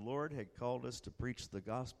 concluding that the Lord had called us to preach the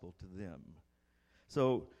gospel to them.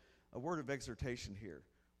 So, a word of exhortation here.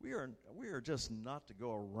 We are just not to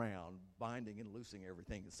go around binding and loosing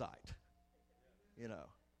everything in sight. you know.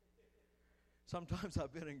 Sometimes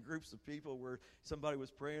I've been in groups of people where somebody was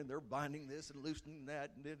praying, they're binding this and loosening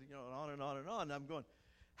that, and you know, and on and on and on. And I'm going,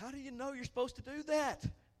 how do you know you're supposed to do that?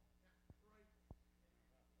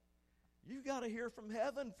 You've got to hear from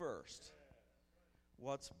heaven first.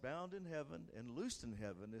 What's bound in heaven and loosed in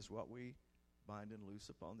heaven is what we bind and loose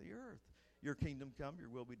upon the earth. Your kingdom come, your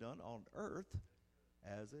will be done on earth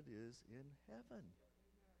as it is in heaven.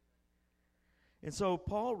 And so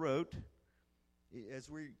Paul wrote, as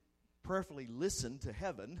we prayerfully listen to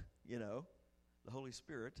heaven, you know, the Holy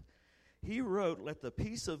Spirit, he wrote, let the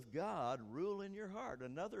peace of God rule in your heart.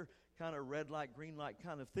 Another kind of red light, green light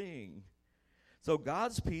kind of thing. So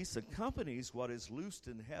God's peace accompanies what is loosed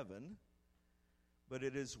in heaven, but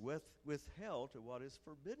it is withheld to what is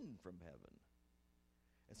forbidden from heaven.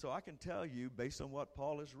 And so I can tell you, based on what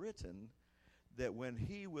Paul has written, that when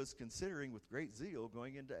he was considering with great zeal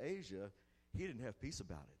going into Asia, he didn't have peace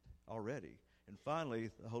about it already. And finally,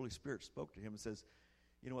 the Holy Spirit spoke to him and says,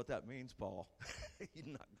 you know what that means, Paul? You're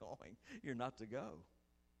not going. You're not to go.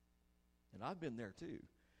 And I've been there too.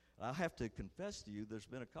 I have to confess to you, there's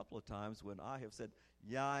been a couple of times when I have said,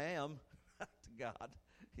 yeah, I am, to God,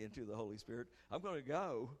 into the Holy Spirit. I'm going to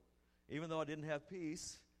go, even though I didn't have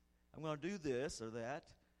peace. I'm going to do this or that.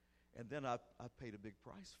 And then I paid a big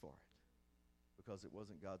price for it because it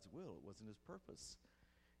wasn't God's will. It wasn't his purpose.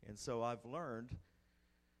 And so I've learned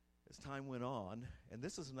as time went on, and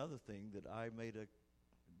this is another thing that I made a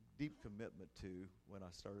deep commitment to when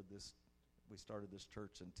we started this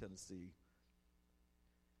church in Tennessee.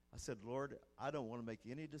 I said, Lord, I don't want to make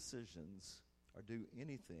any decisions or do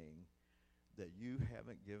anything that you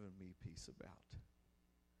haven't given me peace about.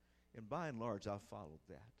 And by and large, I've followed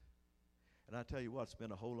that. And I tell you what, it's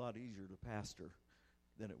been a whole lot easier to pastor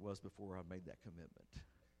than it was before I made that commitment.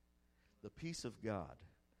 The peace of God.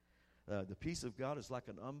 The peace of God is like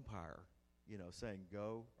an umpire, you know, saying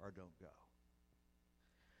go or don't go.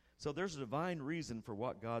 So there's a divine reason for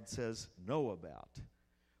what God says no about.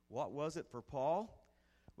 What was it for Paul?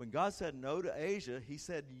 When God said no to Asia, he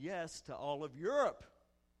said yes to all of Europe.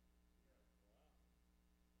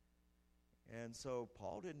 And so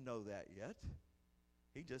Paul didn't know that yet.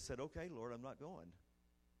 He just said, okay, Lord, I'm not going.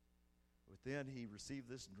 But then he received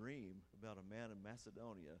this dream about a man in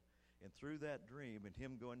Macedonia. And through that dream and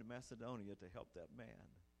him going to Macedonia to help that man,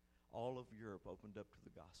 all of Europe opened up to the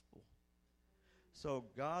gospel. So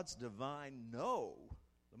God's divine no,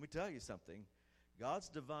 let me tell you something, God's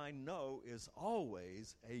divine no is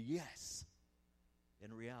always a yes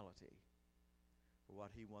in reality for what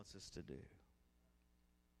he wants us to do.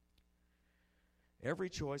 Every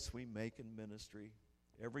choice we make in ministry,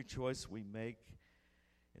 every choice we make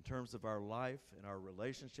in terms of our life and our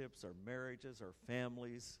relationships, our marriages, our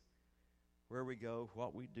families, where we go,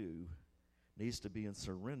 what we do, needs to be in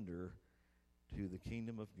surrender to the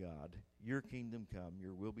kingdom of God. Your kingdom come,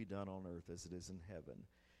 your will be done on earth as it is in heaven.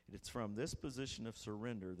 And it's from this position of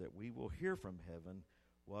surrender that we will hear from heaven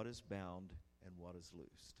what is bound and what is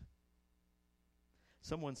loosed.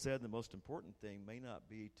 Someone said the most important thing may not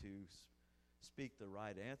be to speak the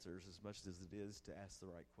right answers as much as it is to ask the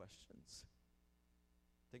right questions.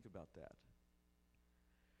 Think about that.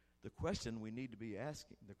 The questions we need to be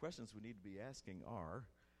asking are,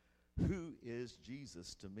 who is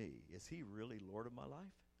Jesus to me? Is he really Lord of my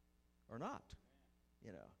life or not?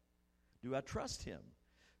 You know, do I trust him?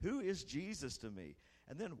 Who is Jesus to me?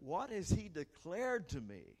 And then what has he declared to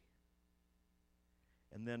me?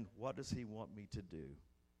 And then what does he want me to do?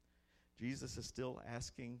 Jesus is still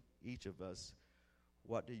asking each of us,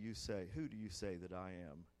 what do you say? Who do you say that I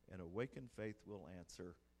am? And awakened faith will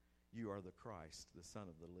answer, you are the Christ, the Son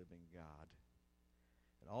of the living God.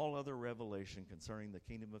 And all other revelation concerning the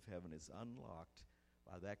kingdom of heaven is unlocked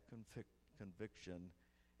by that conviction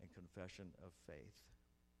and confession of faith.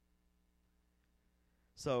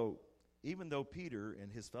 So, even though Peter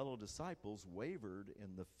and his fellow disciples wavered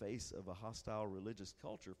in the face of a hostile religious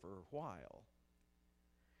culture for a while,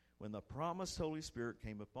 when the promised Holy Spirit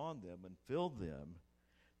came upon them and filled them,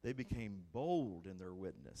 they became bold in their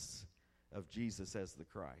witness of Jesus as the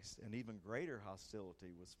Christ. And even greater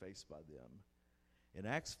hostility was faced by them. In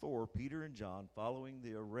Acts 4, Peter and John, following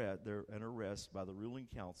an arrest by the ruling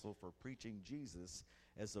council for preaching Jesus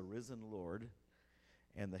as the risen Lord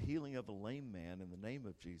and the healing of a lame man in the name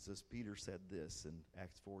of Jesus, Peter said this in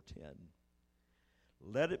Acts 4:10,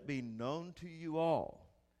 let it be known to you all,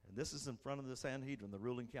 and this is in front of the Sanhedrin, the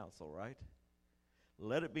ruling council, right?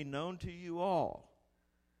 Let it be known to you all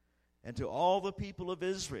and to all the people of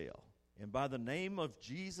Israel, and by the name of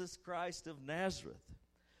Jesus Christ of Nazareth,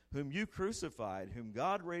 whom you crucified, whom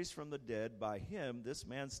God raised from the dead, by him this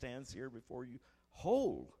man stands here before you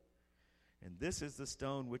whole. And this is the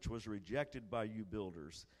stone which was rejected by you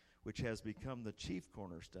builders, which has become the chief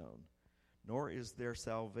cornerstone. Nor is there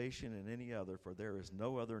salvation in any other, for there is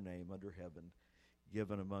no other name under heaven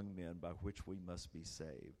given among men by which we must be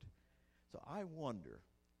saved. So I wonder,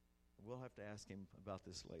 we'll have to ask him about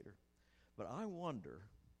this later, but I wonder,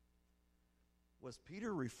 was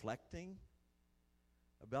Peter reflecting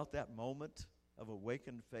about that moment of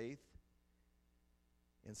awakened faith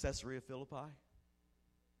in Caesarea Philippi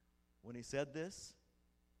when he said this?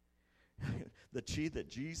 That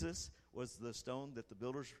Jesus was the stone that the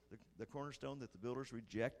builders, the cornerstone that the builders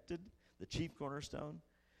rejected, the chief cornerstone.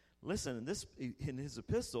 Listen, in his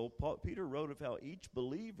epistle, Peter wrote of how each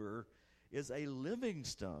believer is a living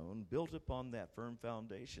stone built upon that firm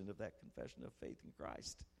foundation of that confession of faith in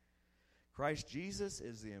Christ. Christ Jesus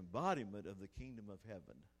is the embodiment of the kingdom of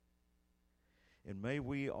heaven. And may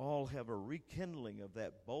we all have a rekindling of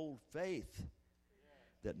that bold faith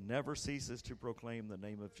that never ceases to proclaim the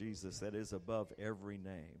name of Jesus that is above every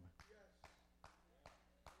name.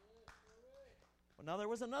 Well, now there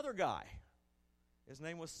was another guy. His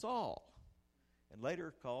name was Saul, and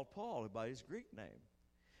later called Paul by his Greek name.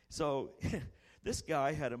 So this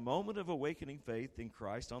guy had a moment of awakening faith in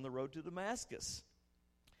Christ on the road to Damascus.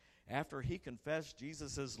 After he confessed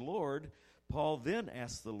Jesus as Lord, Paul then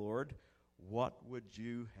asked the Lord, "What would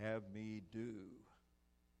you have me do?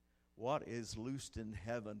 What is loosed in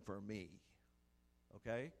heaven for me?"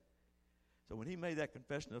 Okay? So when he made that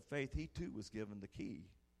confession of faith, he too was given the key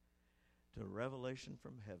to revelation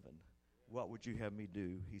from heaven. What would you have me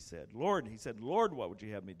do? He said, Lord, what would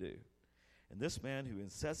you have me do? And this man who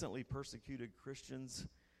incessantly persecuted Christians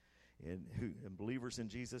and believers in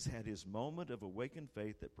Jesus had his moment of awakened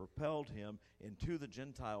faith that propelled him into the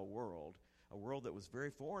Gentile world, a world that was very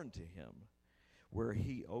foreign to him, where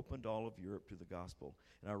he opened all of Europe to the gospel.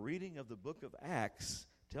 And our reading of the book of Acts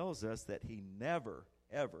tells us that he never,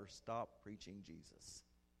 ever stopped preaching Jesus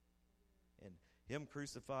and him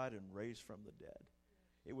crucified and raised from the dead.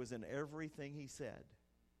 It was in everything he said.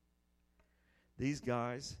 These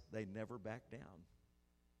guys, they never backed down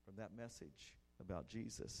from that message about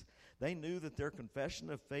Jesus. They knew that their confession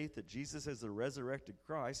of faith that Jesus is the resurrected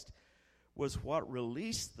Christ was what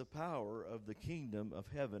released the power of the kingdom of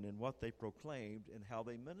heaven in what they proclaimed and how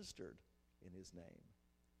they ministered in his name.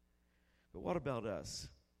 But what about us?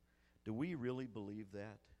 Do we really believe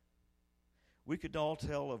that? We could all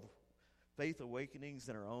tell of faith awakenings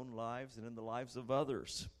in our own lives and in the lives of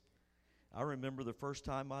others. I remember the first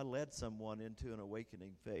time I led someone into an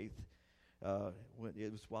awakening faith. When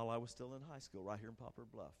it was while I was still in high school, right here in Poplar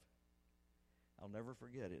Bluff. I'll never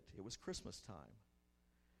forget it. It was Christmas time.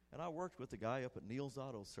 And I worked with the guy up at Neil's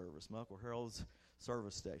Auto Service, my Uncle Harold's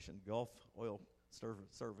service station, Gulf Oil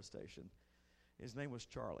service station. His name was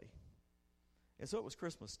Charlie. And so it was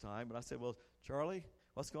Christmas time, and I said, well, Charlie,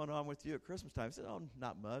 what's going on with you at Christmas time? He said, oh,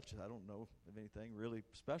 not much. I don't know of anything really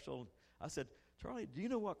special. I said, Charlie, do you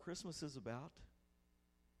know what Christmas is about?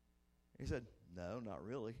 He said, no, not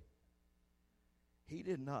really. He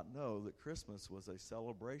did not know that Christmas was a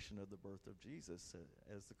celebration of the birth of Jesus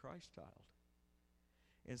as the Christ child.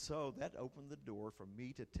 And so that opened the door for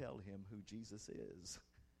me to tell him who Jesus is.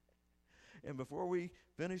 And before we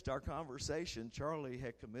finished our conversation, Charlie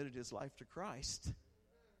had committed his life to Christ.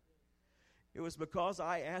 It was because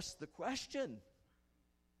I asked the question.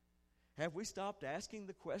 Have we stopped asking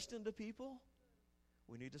the question to people?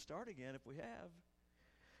 We need to start again if we have.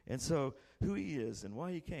 And so who he is and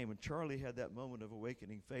why he came. And Charlie had that moment of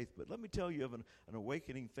awakening faith. But let me tell you of an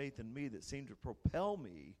awakening faith in me that seemed to propel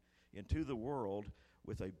me into the world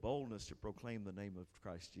with a boldness to proclaim the name of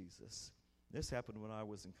Christ Jesus. This happened when I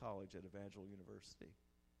was in college at Evangel University.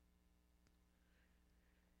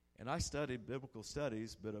 And I studied biblical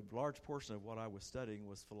studies, but a large portion of what I was studying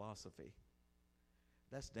was philosophy.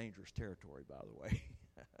 That's dangerous territory, by the way.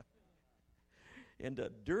 And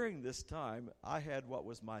during this time, I had what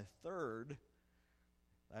was my third,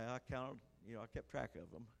 I kept track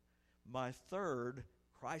of them, my third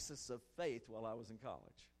crisis of faith while I was in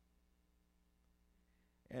college.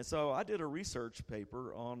 And so I did a research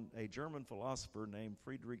paper on a German philosopher named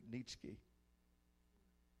Friedrich Nietzsche.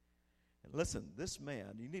 And listen, this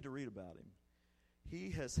man, you need to read about him.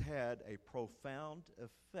 He has had a profound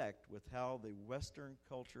effect with how the Western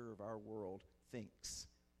culture of our world thinks.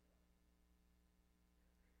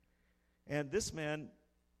 And this man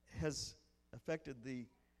has affected the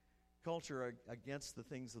culture against the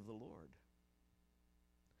things of the Lord.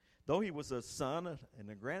 Though he was a son and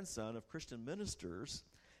a grandson of Christian ministers,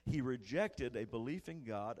 he rejected a belief in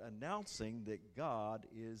God, announcing that God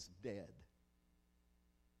is dead.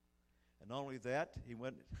 And not only that, he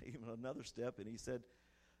went even another step, and he said,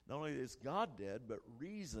 Not only is God dead, but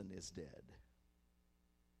reason is dead.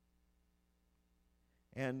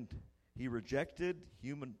 And he rejected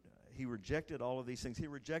all of these things. He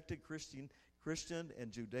rejected Christian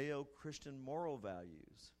and Judeo-Christian moral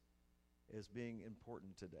values as being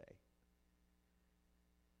important today.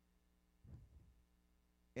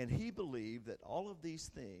 And he believed that all of these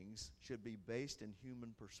things should be based in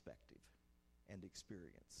human perspective and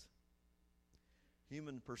experience.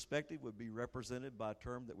 Human perspective would be represented by a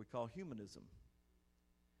term that we call humanism.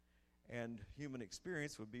 And human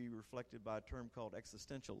experience would be reflected by a term called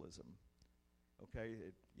existentialism. Okay,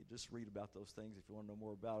 you just read about those things if you want to know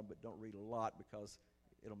more about them, but don't read a lot because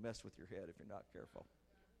it'll mess with your head if you're not careful.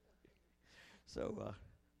 So,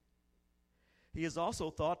 he is also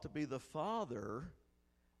thought to be the father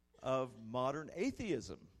of modern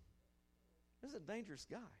atheism. This is a dangerous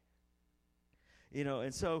guy.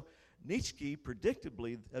 And so Nietzsche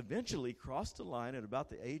predictably eventually crossed the line at about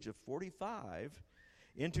the age of 45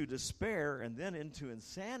 into despair and then into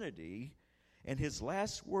insanity, and his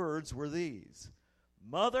last words were these: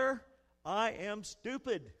 "Mother, I am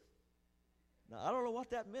stupid." Now, I don't know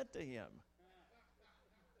what that meant to him,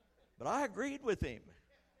 but I agreed with him.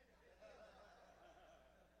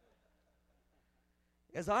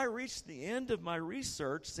 As I reached the end of my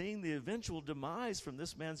research, seeing the eventual demise from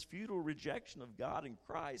this man's futile rejection of God and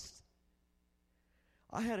Christ,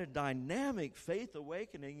 I had a dynamic faith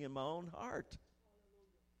awakening in my own heart,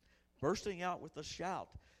 bursting out with a shout,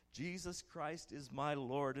 "Jesus Christ is my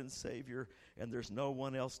Lord and Savior, and there's no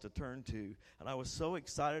one else to turn to." And I was so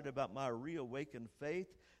excited about my reawakened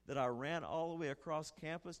faith that I ran all the way across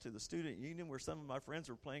campus to the student union where some of my friends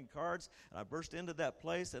were playing cards, and I burst into that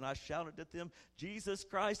place and I shouted at them, "Jesus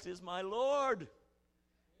Christ is my Lord."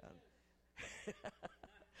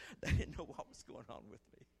 They didn't know what was going on with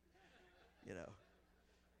me.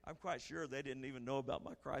 I'm quite sure they didn't even know about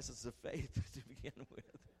my crisis of faith to begin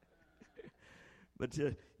with. But,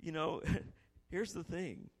 here's the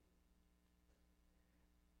thing.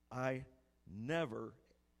 I never,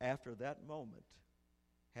 after that moment,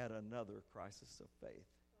 had another crisis of faith.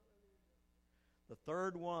 The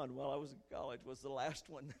third one while I was in college was the last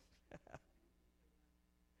one.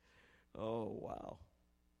 Oh, wow.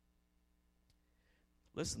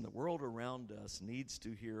 Listen, the world around us needs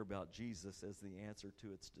to hear about Jesus as the answer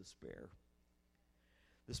to its despair.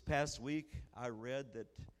 This past week, I read that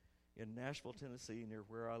in Nashville, Tennessee, near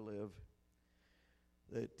where I live,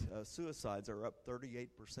 that suicides are up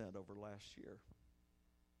 38% over last year.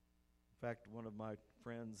 In fact, one of my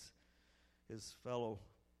friends, his fellow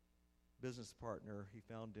business partner, he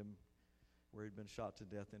found him where he'd been shot to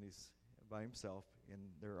death, and he's by himself in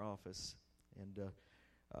their office. And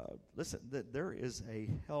listen, there is a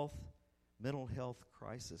mental health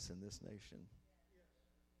crisis in this nation.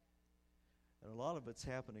 And a lot of it's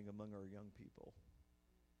happening among our young people.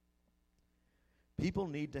 People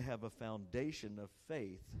need to have a foundation of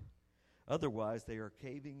faith. Otherwise, they are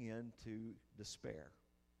caving into despair.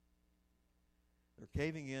 They're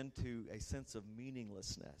caving into a sense of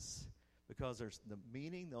meaninglessness, because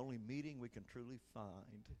the only meaning we can truly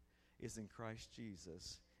find is in Christ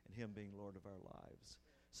Jesus and Him being Lord of our lives.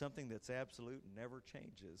 Something that's absolute and never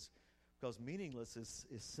changes, because meaninglessness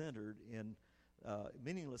is centered in an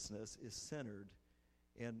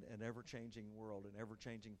ever-changing world and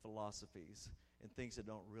ever-changing philosophies and things that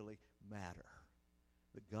don't really matter.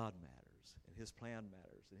 But God matters, and His plan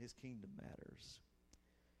matters, and His kingdom matters.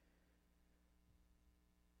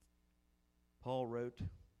 Paul wrote,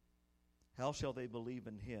 "How shall they believe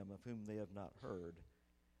in Him of whom they have not heard?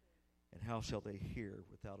 And how shall they hear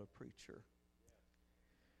without a preacher?"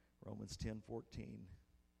 Romans 10:14.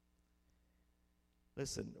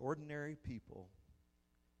 Listen, ordinary people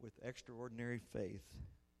with extraordinary faith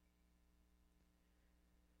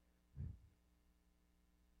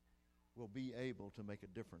will be able to make a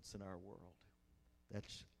difference in our world.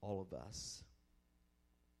 That's all of us.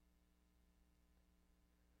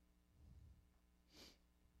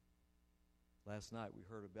 Last night we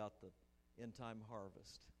heard about the end-time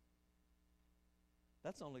harvest.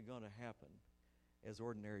 That's only going to happen as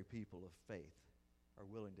ordinary people of faith are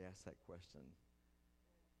willing to ask that question: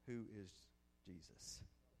 who is Jesus?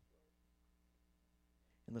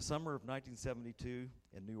 In the summer of 1972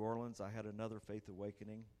 in New Orleans, I had another faith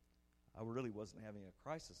awakening. I really wasn't having a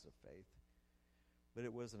crisis of faith, but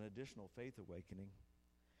it was an additional faith awakening.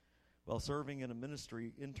 While serving in a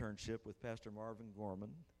ministry internship with Pastor Marvin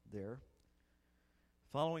Gorman there,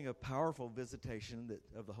 following a powerful visitation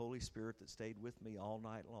of the Holy Spirit that stayed with me all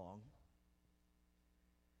night long,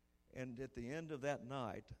 and at the end of that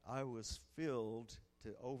night, I was filled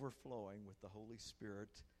to overflowing with the Holy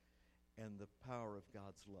Spirit, and the power of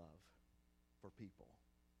God's love for people.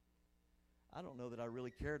 I don't know that I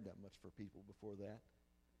really cared that much for people before that,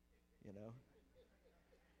 you know.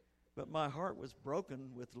 But my heart was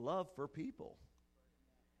broken with love for people.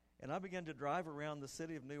 And I began to drive around the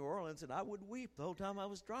city of New Orleans, and I would weep the whole time I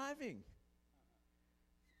was driving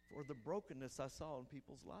for the brokenness I saw in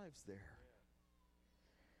people's lives there.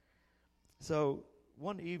 So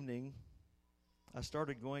one evening, I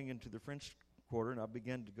started going into the French Quarter, and I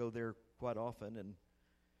began to go there quite often and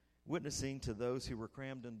witnessing to those who were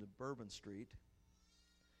crammed into Bourbon Street.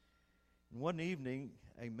 And one evening,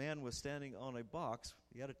 a man was standing on a box.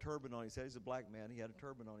 He had a turban on his head. He's a black man. He had a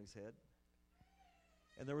turban on his head.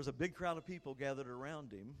 And there was a big crowd of people gathered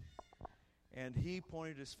around him. And he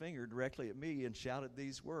pointed his finger directly at me and shouted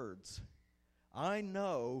these words, "I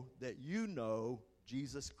know that you know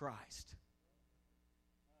Jesus Christ."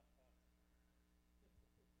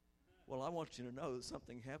 Well, I want you to know that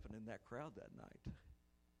something happened in that crowd that night.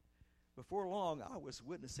 Before long, I was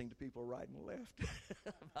witnessing to people right and left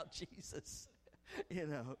about Jesus, you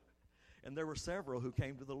know. And there were several who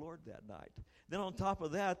came to the Lord that night. Then on top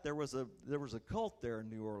of that, there was a cult there in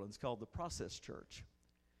New Orleans called the Process Church.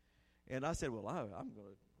 And I said, well, I'm going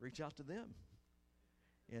to reach out to them.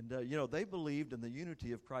 And, you know, they believed in the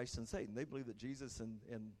unity of Christ and Satan. They believed that Jesus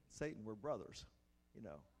and Satan were brothers, you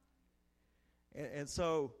know. And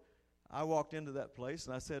so I walked into that place,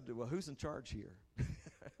 and I said, well, who's in charge here?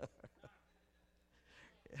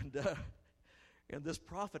 And this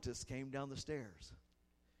prophetess came down the stairs,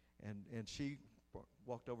 and she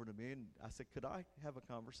walked over to me, and I said, could I have a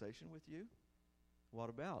conversation with you? What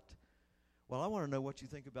about? Well, I want to know what you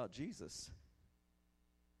think about Jesus.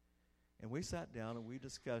 And we sat down, and we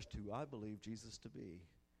discussed who I believe Jesus to be.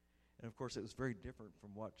 And, of course, it was very different from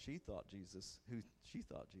what who she thought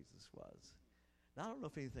Jesus was. Now, I don't know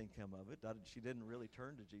if anything came of it. She didn't really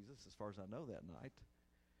turn to Jesus, as far as I know, that night.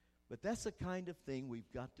 But that's the kind of thing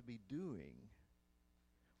we've got to be doing.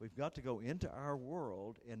 We've got to go into our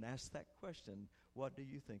world and ask that question, what do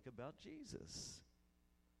you think about Jesus?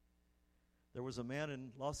 There was a man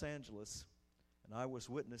in Los Angeles, and I was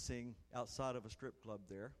witnessing outside of a strip club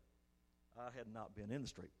there. I had not been in the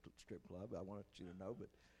strip club, I wanted you to know, but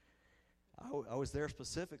I was there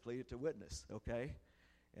specifically to witness, okay?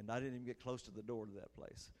 And I didn't even get close to the door to that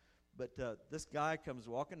place. But this guy comes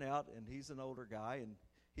walking out, and he's an older guy, and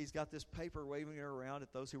he's got this paper waving it around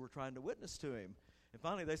at those who were trying to witness to him. And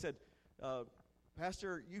finally they said,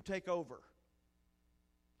 Pastor, you take over.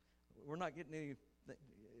 We're not getting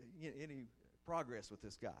any progress with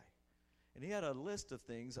this guy. And he had a list of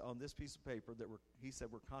things on this piece of paper that he said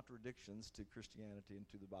were contradictions to Christianity and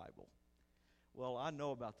to the Bible. Well, I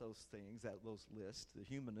know about those things, those lists. The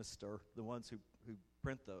humanists are the ones who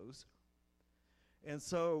print those. And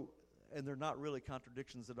they're not really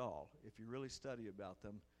contradictions at all. If you really study about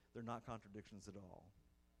them, they're not contradictions at all.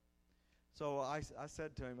 So I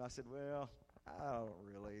said to him, I said, well, I don't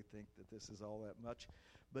really think that this is all that much.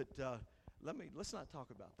 But let's not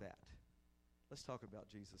talk about that. Let's talk about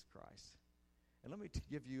Jesus Christ. And let me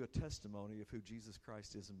give you a testimony of who Jesus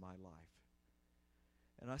Christ is in my life.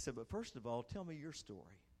 And I said, but first of all, tell me your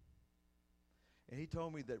story. And he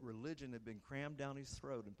told me that religion had been crammed down his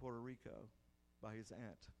throat in Puerto Rico by his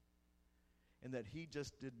aunt. And that he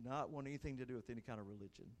just did not want anything to do with any kind of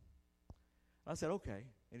religion. I said, okay.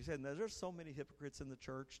 And he said, there's so many hypocrites in the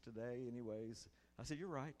church today anyways. I said, you're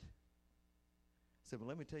right. I said, well,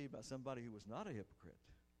 let me tell you about somebody who was not a hypocrite.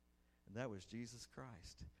 And that was Jesus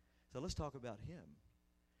Christ. So let's talk about him.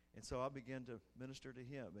 And so I began to minister to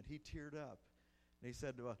him. And he teared up. And he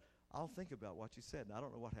said, well, I'll think about what you said. And I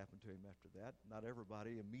don't know what happened to him after that. Not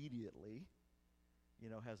everybody immediately,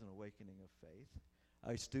 has an awakening of faith.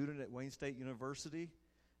 A student at Wayne State University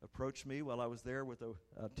approached me while I was there with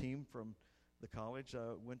a team from the college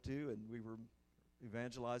I went to, and we were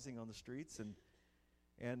evangelizing on the streets.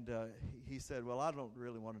 And he said, well, I don't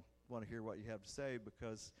really want to hear what you have to say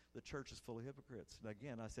because the church is full of hypocrites. And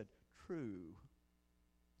again, I said, true.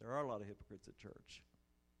 There are a lot of hypocrites at church.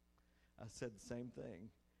 I said the same thing.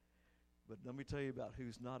 But let me tell you about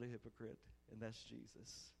who's not a hypocrite, and that's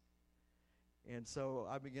Jesus. And so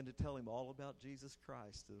I began to tell him all about Jesus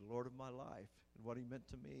Christ, the Lord of my life, and what he meant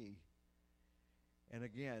to me. And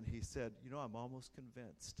again, he said, I'm almost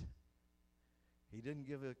convinced. He didn't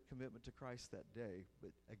give a commitment to Christ that day,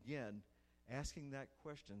 but again, asking that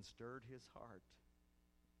question stirred his heart.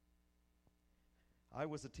 I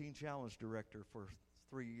was a Teen Challenge director for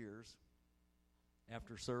 3 years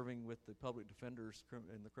after serving with the public defenders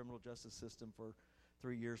in the criminal justice system for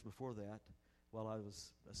 3 years before that, while I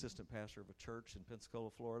was assistant pastor of a church in Pensacola,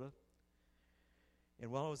 Florida. And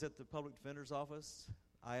while I was at the public defender's office,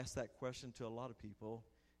 I asked that question to a lot of people,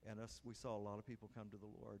 and we saw a lot of people come to the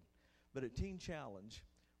Lord. But at Teen Challenge,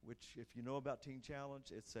 which if you know about Teen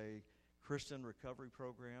Challenge, it's a Christian recovery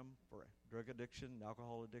program for drug addiction,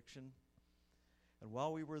 alcohol addiction. And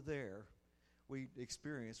while we were there, we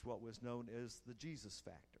experienced what was known as the Jesus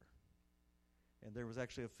Factor. And there was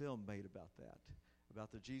actually a film made about that,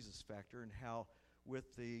 about the Jesus Factor, and how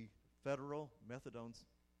with the federal methadone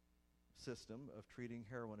system of treating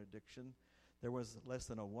heroin addiction, there was less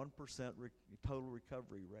than a 1% total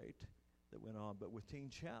recovery rate that went on. But with Teen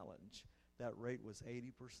Challenge, that rate was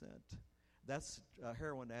 80%. That's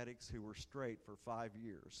heroin addicts who were straight for 5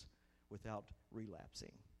 years without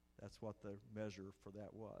relapsing. That's what the measure for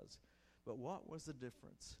that was. But what was the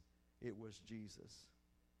difference? It was Jesus.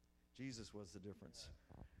 Jesus was the difference.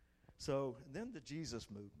 So then the Jesus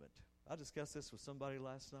movement. I discussed this with somebody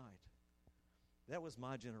last night. That was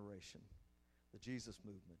my generation, the Jesus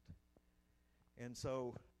movement. And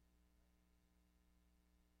so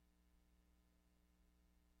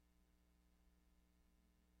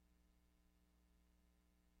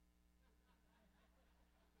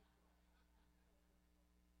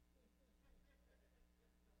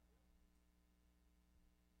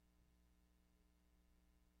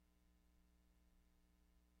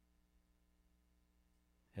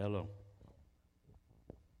Hello.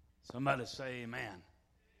 Somebody say amen.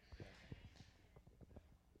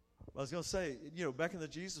 I was going to say, back in the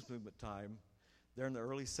Jesus movement time, there in the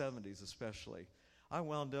early 70s especially, I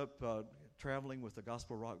wound up traveling with a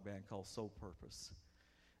gospel rock band called Soul Purpose.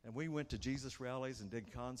 And we went to Jesus rallies and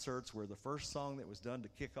did concerts where the first song that was done to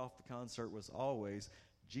kick off the concert was always,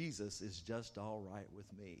 "Jesus is just all right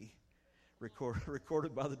with me,"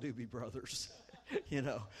 recorded by the Doobie Brothers.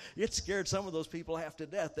 It scared some of those people half to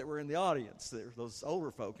death that were in the audience, those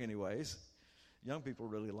older folk anyways. Young people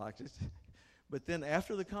really liked it. But then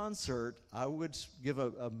after the concert, I would give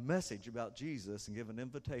a message about Jesus and give an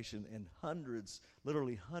invitation, and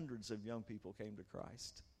literally hundreds of young people came to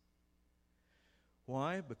Christ.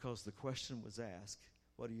 Why? Because the question was asked,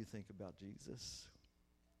 what do you think about Jesus?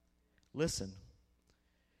 Listen,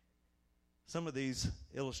 some of these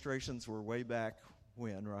illustrations were way back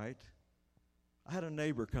when, right? I had a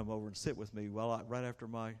neighbor come over and sit with me right after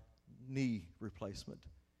my knee replacement.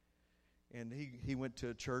 And he went to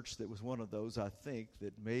a church that was one of those, I think,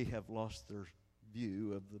 that may have lost their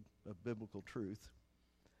view of biblical truth.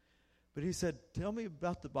 But he said, "Tell me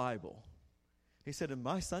about the Bible." He said, "In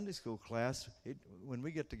my Sunday school class, when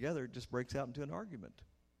we get together, it just breaks out into an argument."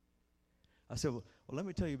 I said, well, let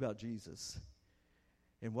me tell you about Jesus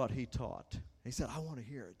and what he taught. He said, "I want to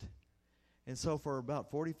hear it." And so for about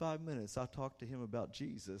 45 minutes, I talked to him about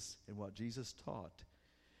Jesus and what Jesus taught.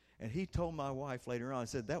 And he told my wife later on, I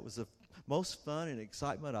said, that was the most fun and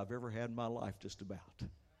excitement I've ever had in my life, just about.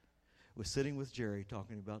 Was sitting with Jerry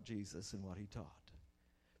talking about Jesus and what he taught.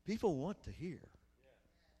 People want to hear.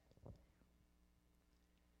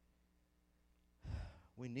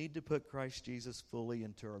 We need to put Christ Jesus fully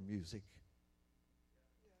into our music,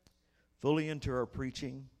 fully into our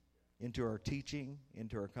preaching, into our teaching,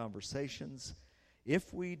 into our conversations.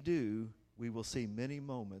 If we do, we will see many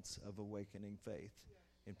moments of awakening faith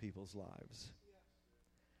in people's lives.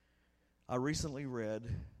 I recently read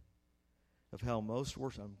of how most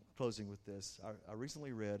worship, I'm closing with this. I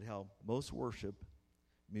recently read how most worship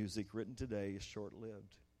music written today is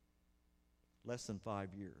short-lived. Less than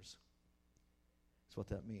 5 years. That's what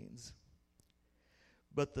that means.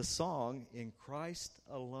 But the song, "In Christ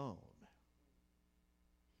Alone,"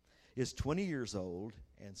 is 20 years old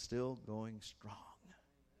and still going strong.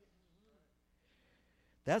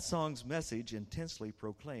 That song's message intensely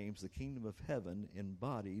proclaims the kingdom of heaven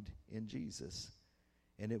embodied in Jesus,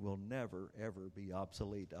 and it will never, ever be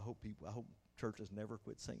obsolete. I hope churches never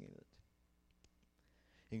quit singing it.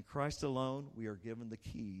 In Christ alone, we are given the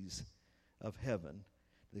keys of heaven,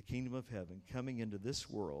 the kingdom of heaven, coming into this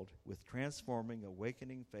world with transforming,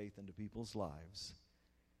 awakening faith into people's lives.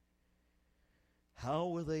 How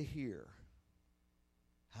will they hear?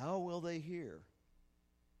 How will they hear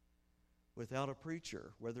without a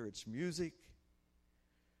preacher, whether it's music,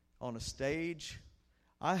 on a stage?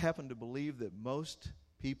 I happen to believe that most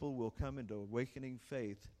people will come into awakening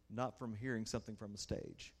faith not from hearing something from a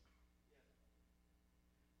stage,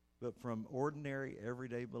 but from ordinary,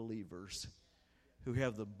 everyday believers who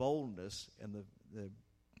have the boldness and the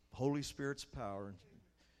Holy Spirit's power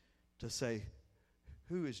to say,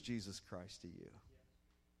 "Who is Jesus Christ to you?"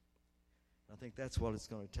 I think that's what it's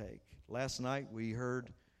going to take. Last night we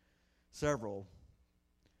heard several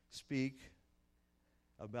speak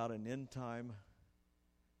about an end-time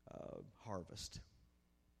harvest.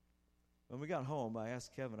 When we got home, I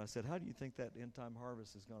asked Kevin, I said, how do you think that end-time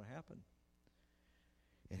harvest is going to happen?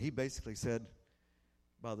 And he basically said,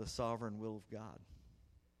 by the sovereign will of God.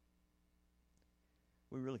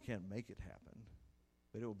 We really can't make it happen,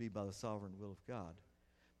 but it will be by the sovereign will of God.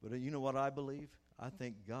 But you know what I believe? I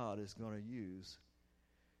think God is going to use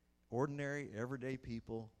ordinary, everyday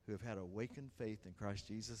people who have had awakened faith in Christ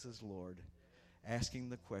Jesus as Lord, asking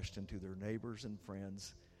the question to their neighbors and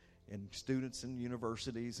friends and students in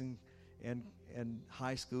universities and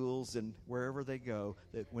high schools and wherever they go,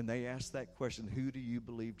 that when they ask that question, who do you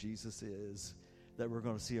believe Jesus is, that we're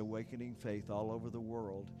going to see awakening faith all over the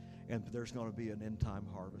world, and there's going to be an end-time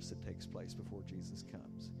harvest that takes place before Jesus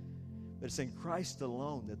comes. But it's in Christ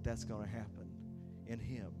alone that that's going to happen, in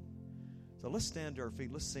Him. So let's stand to our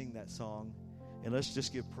feet. Let's sing that song, and let's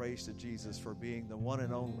just give praise to Jesus for being the one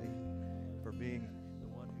and only, for being the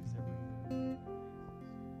one who's everything.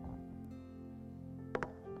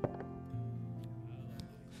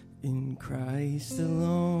 In Christ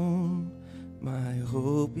alone, my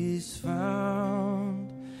hope is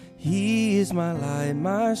found. He is my light,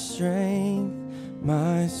 my strength,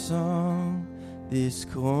 my song, this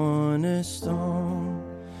cornerstone,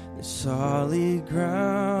 the solid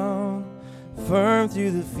ground, firm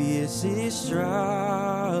through the fiercest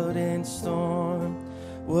drought and storm.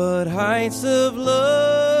 What heights of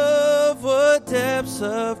love, what depths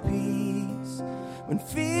of peace, when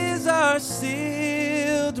fears are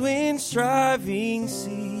stilled, when striving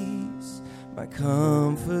cease, my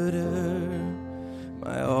comforter,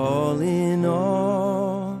 my all in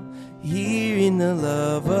all, here in the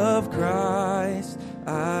love of Christ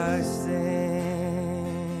I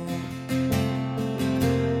stand.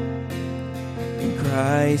 In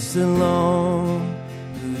Christ alone,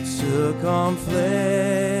 who took on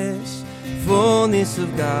flesh, fullness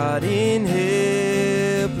of God in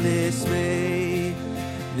helpless babe,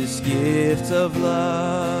 this gift of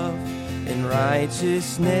love and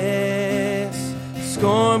righteousness,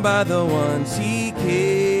 scorned by the ones He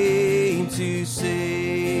came to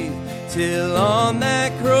save, till on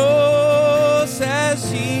that cross as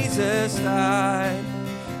Jesus died,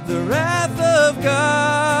 the wrath of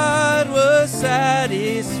God was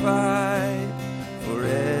satisfied. For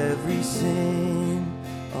every sin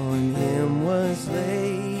on Him was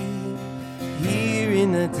laid, here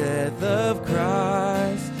in the death of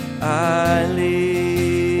Christ I live.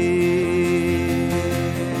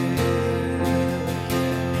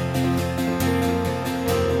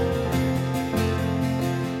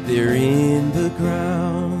 There in the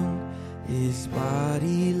ground His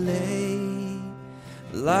body lay,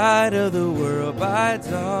 light of the world by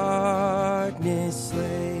darkness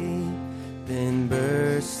slain, then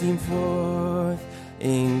bursting forth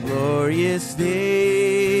in glorious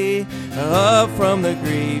day, up from the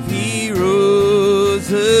grave He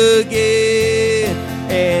rose again,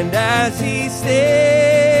 and as He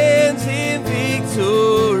stands in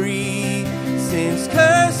victory, sin's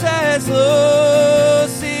curse has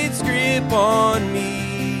lost its grip on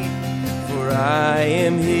me, for I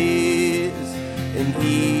am His and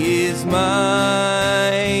He is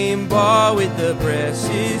mine, bought with the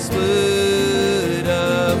precious blood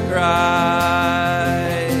of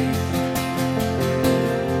Christ.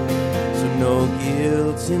 So no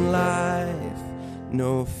guilt in life,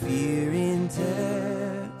 no fear in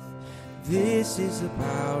death, this is the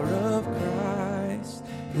power of Christ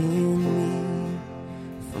in me.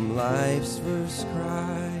 From life's first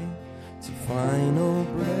cry to final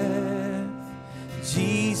breath,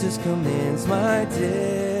 Jesus commands my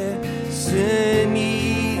destiny.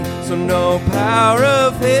 So no power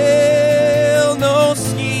of hell, no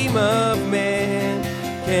scheme of man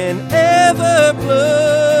can ever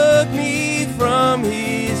pluck me from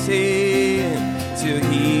His hand, till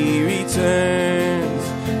He returns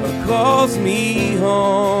or calls me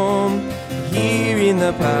home. Here in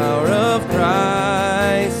the power of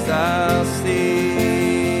Christ I'll stand,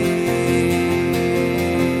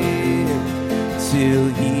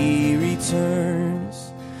 till He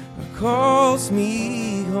returns or calls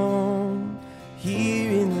me home.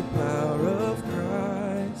 Here in the power of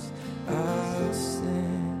Christ I'll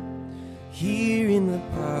stand. Here in the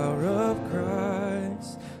power of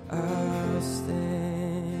Christ I'll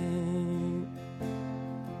stand.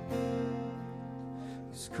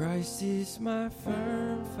 'Cause Christ is my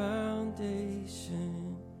firm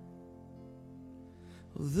foundation,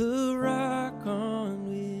 the rock on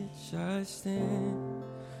which I stand,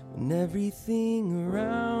 when everything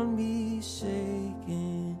around me's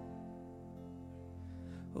shaking.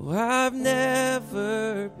 Oh, I've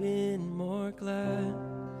never been more glad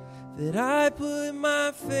that I put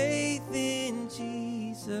my faith in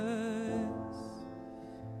Jesus.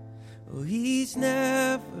 Oh, He's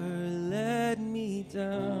never let me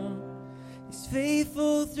down. He's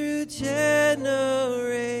faithful through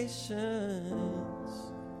generations.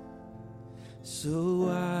 So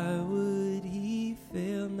why would He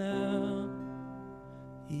fail now?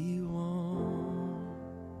 He won't.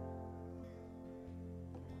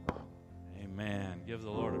 Amen. Give the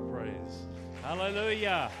Lord a praise.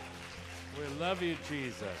 Hallelujah. We love you,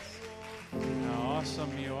 Jesus. How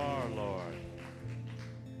awesome you are, Lord.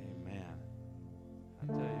 Amen. I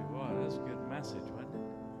tell you what, that's a good message, wasn't it?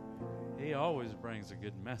 He always brings a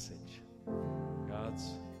good message. God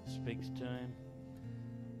speaks to him.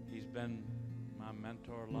 He's been my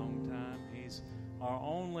mentor a long time. He's our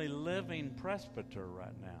only living presbyter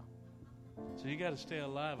right now. So you got to stay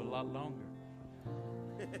alive a lot longer.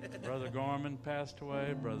 Brother Gorman passed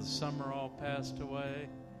away. Brother Summerall passed away.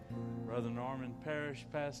 Brother Norman Parrish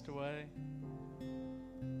passed away.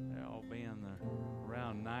 They're all being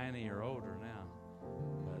around 90 or older now.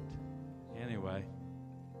 But anyway,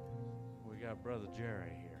 we got Brother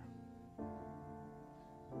Jerry here.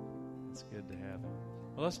 It's good to have him.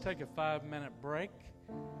 Well, let's take a 5-minute break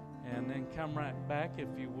and then come right back if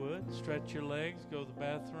you would. Stretch your legs, go to the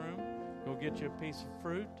bathroom, go get you a piece of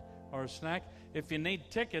fruit or a snack. If you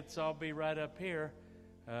need tickets, I'll be right up here.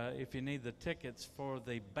 If you need the tickets for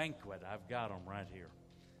the banquet, I've got them right here.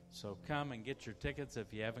 So come and get your tickets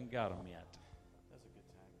if you haven't got them yet. That's a good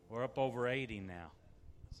time. We're up over 80 now.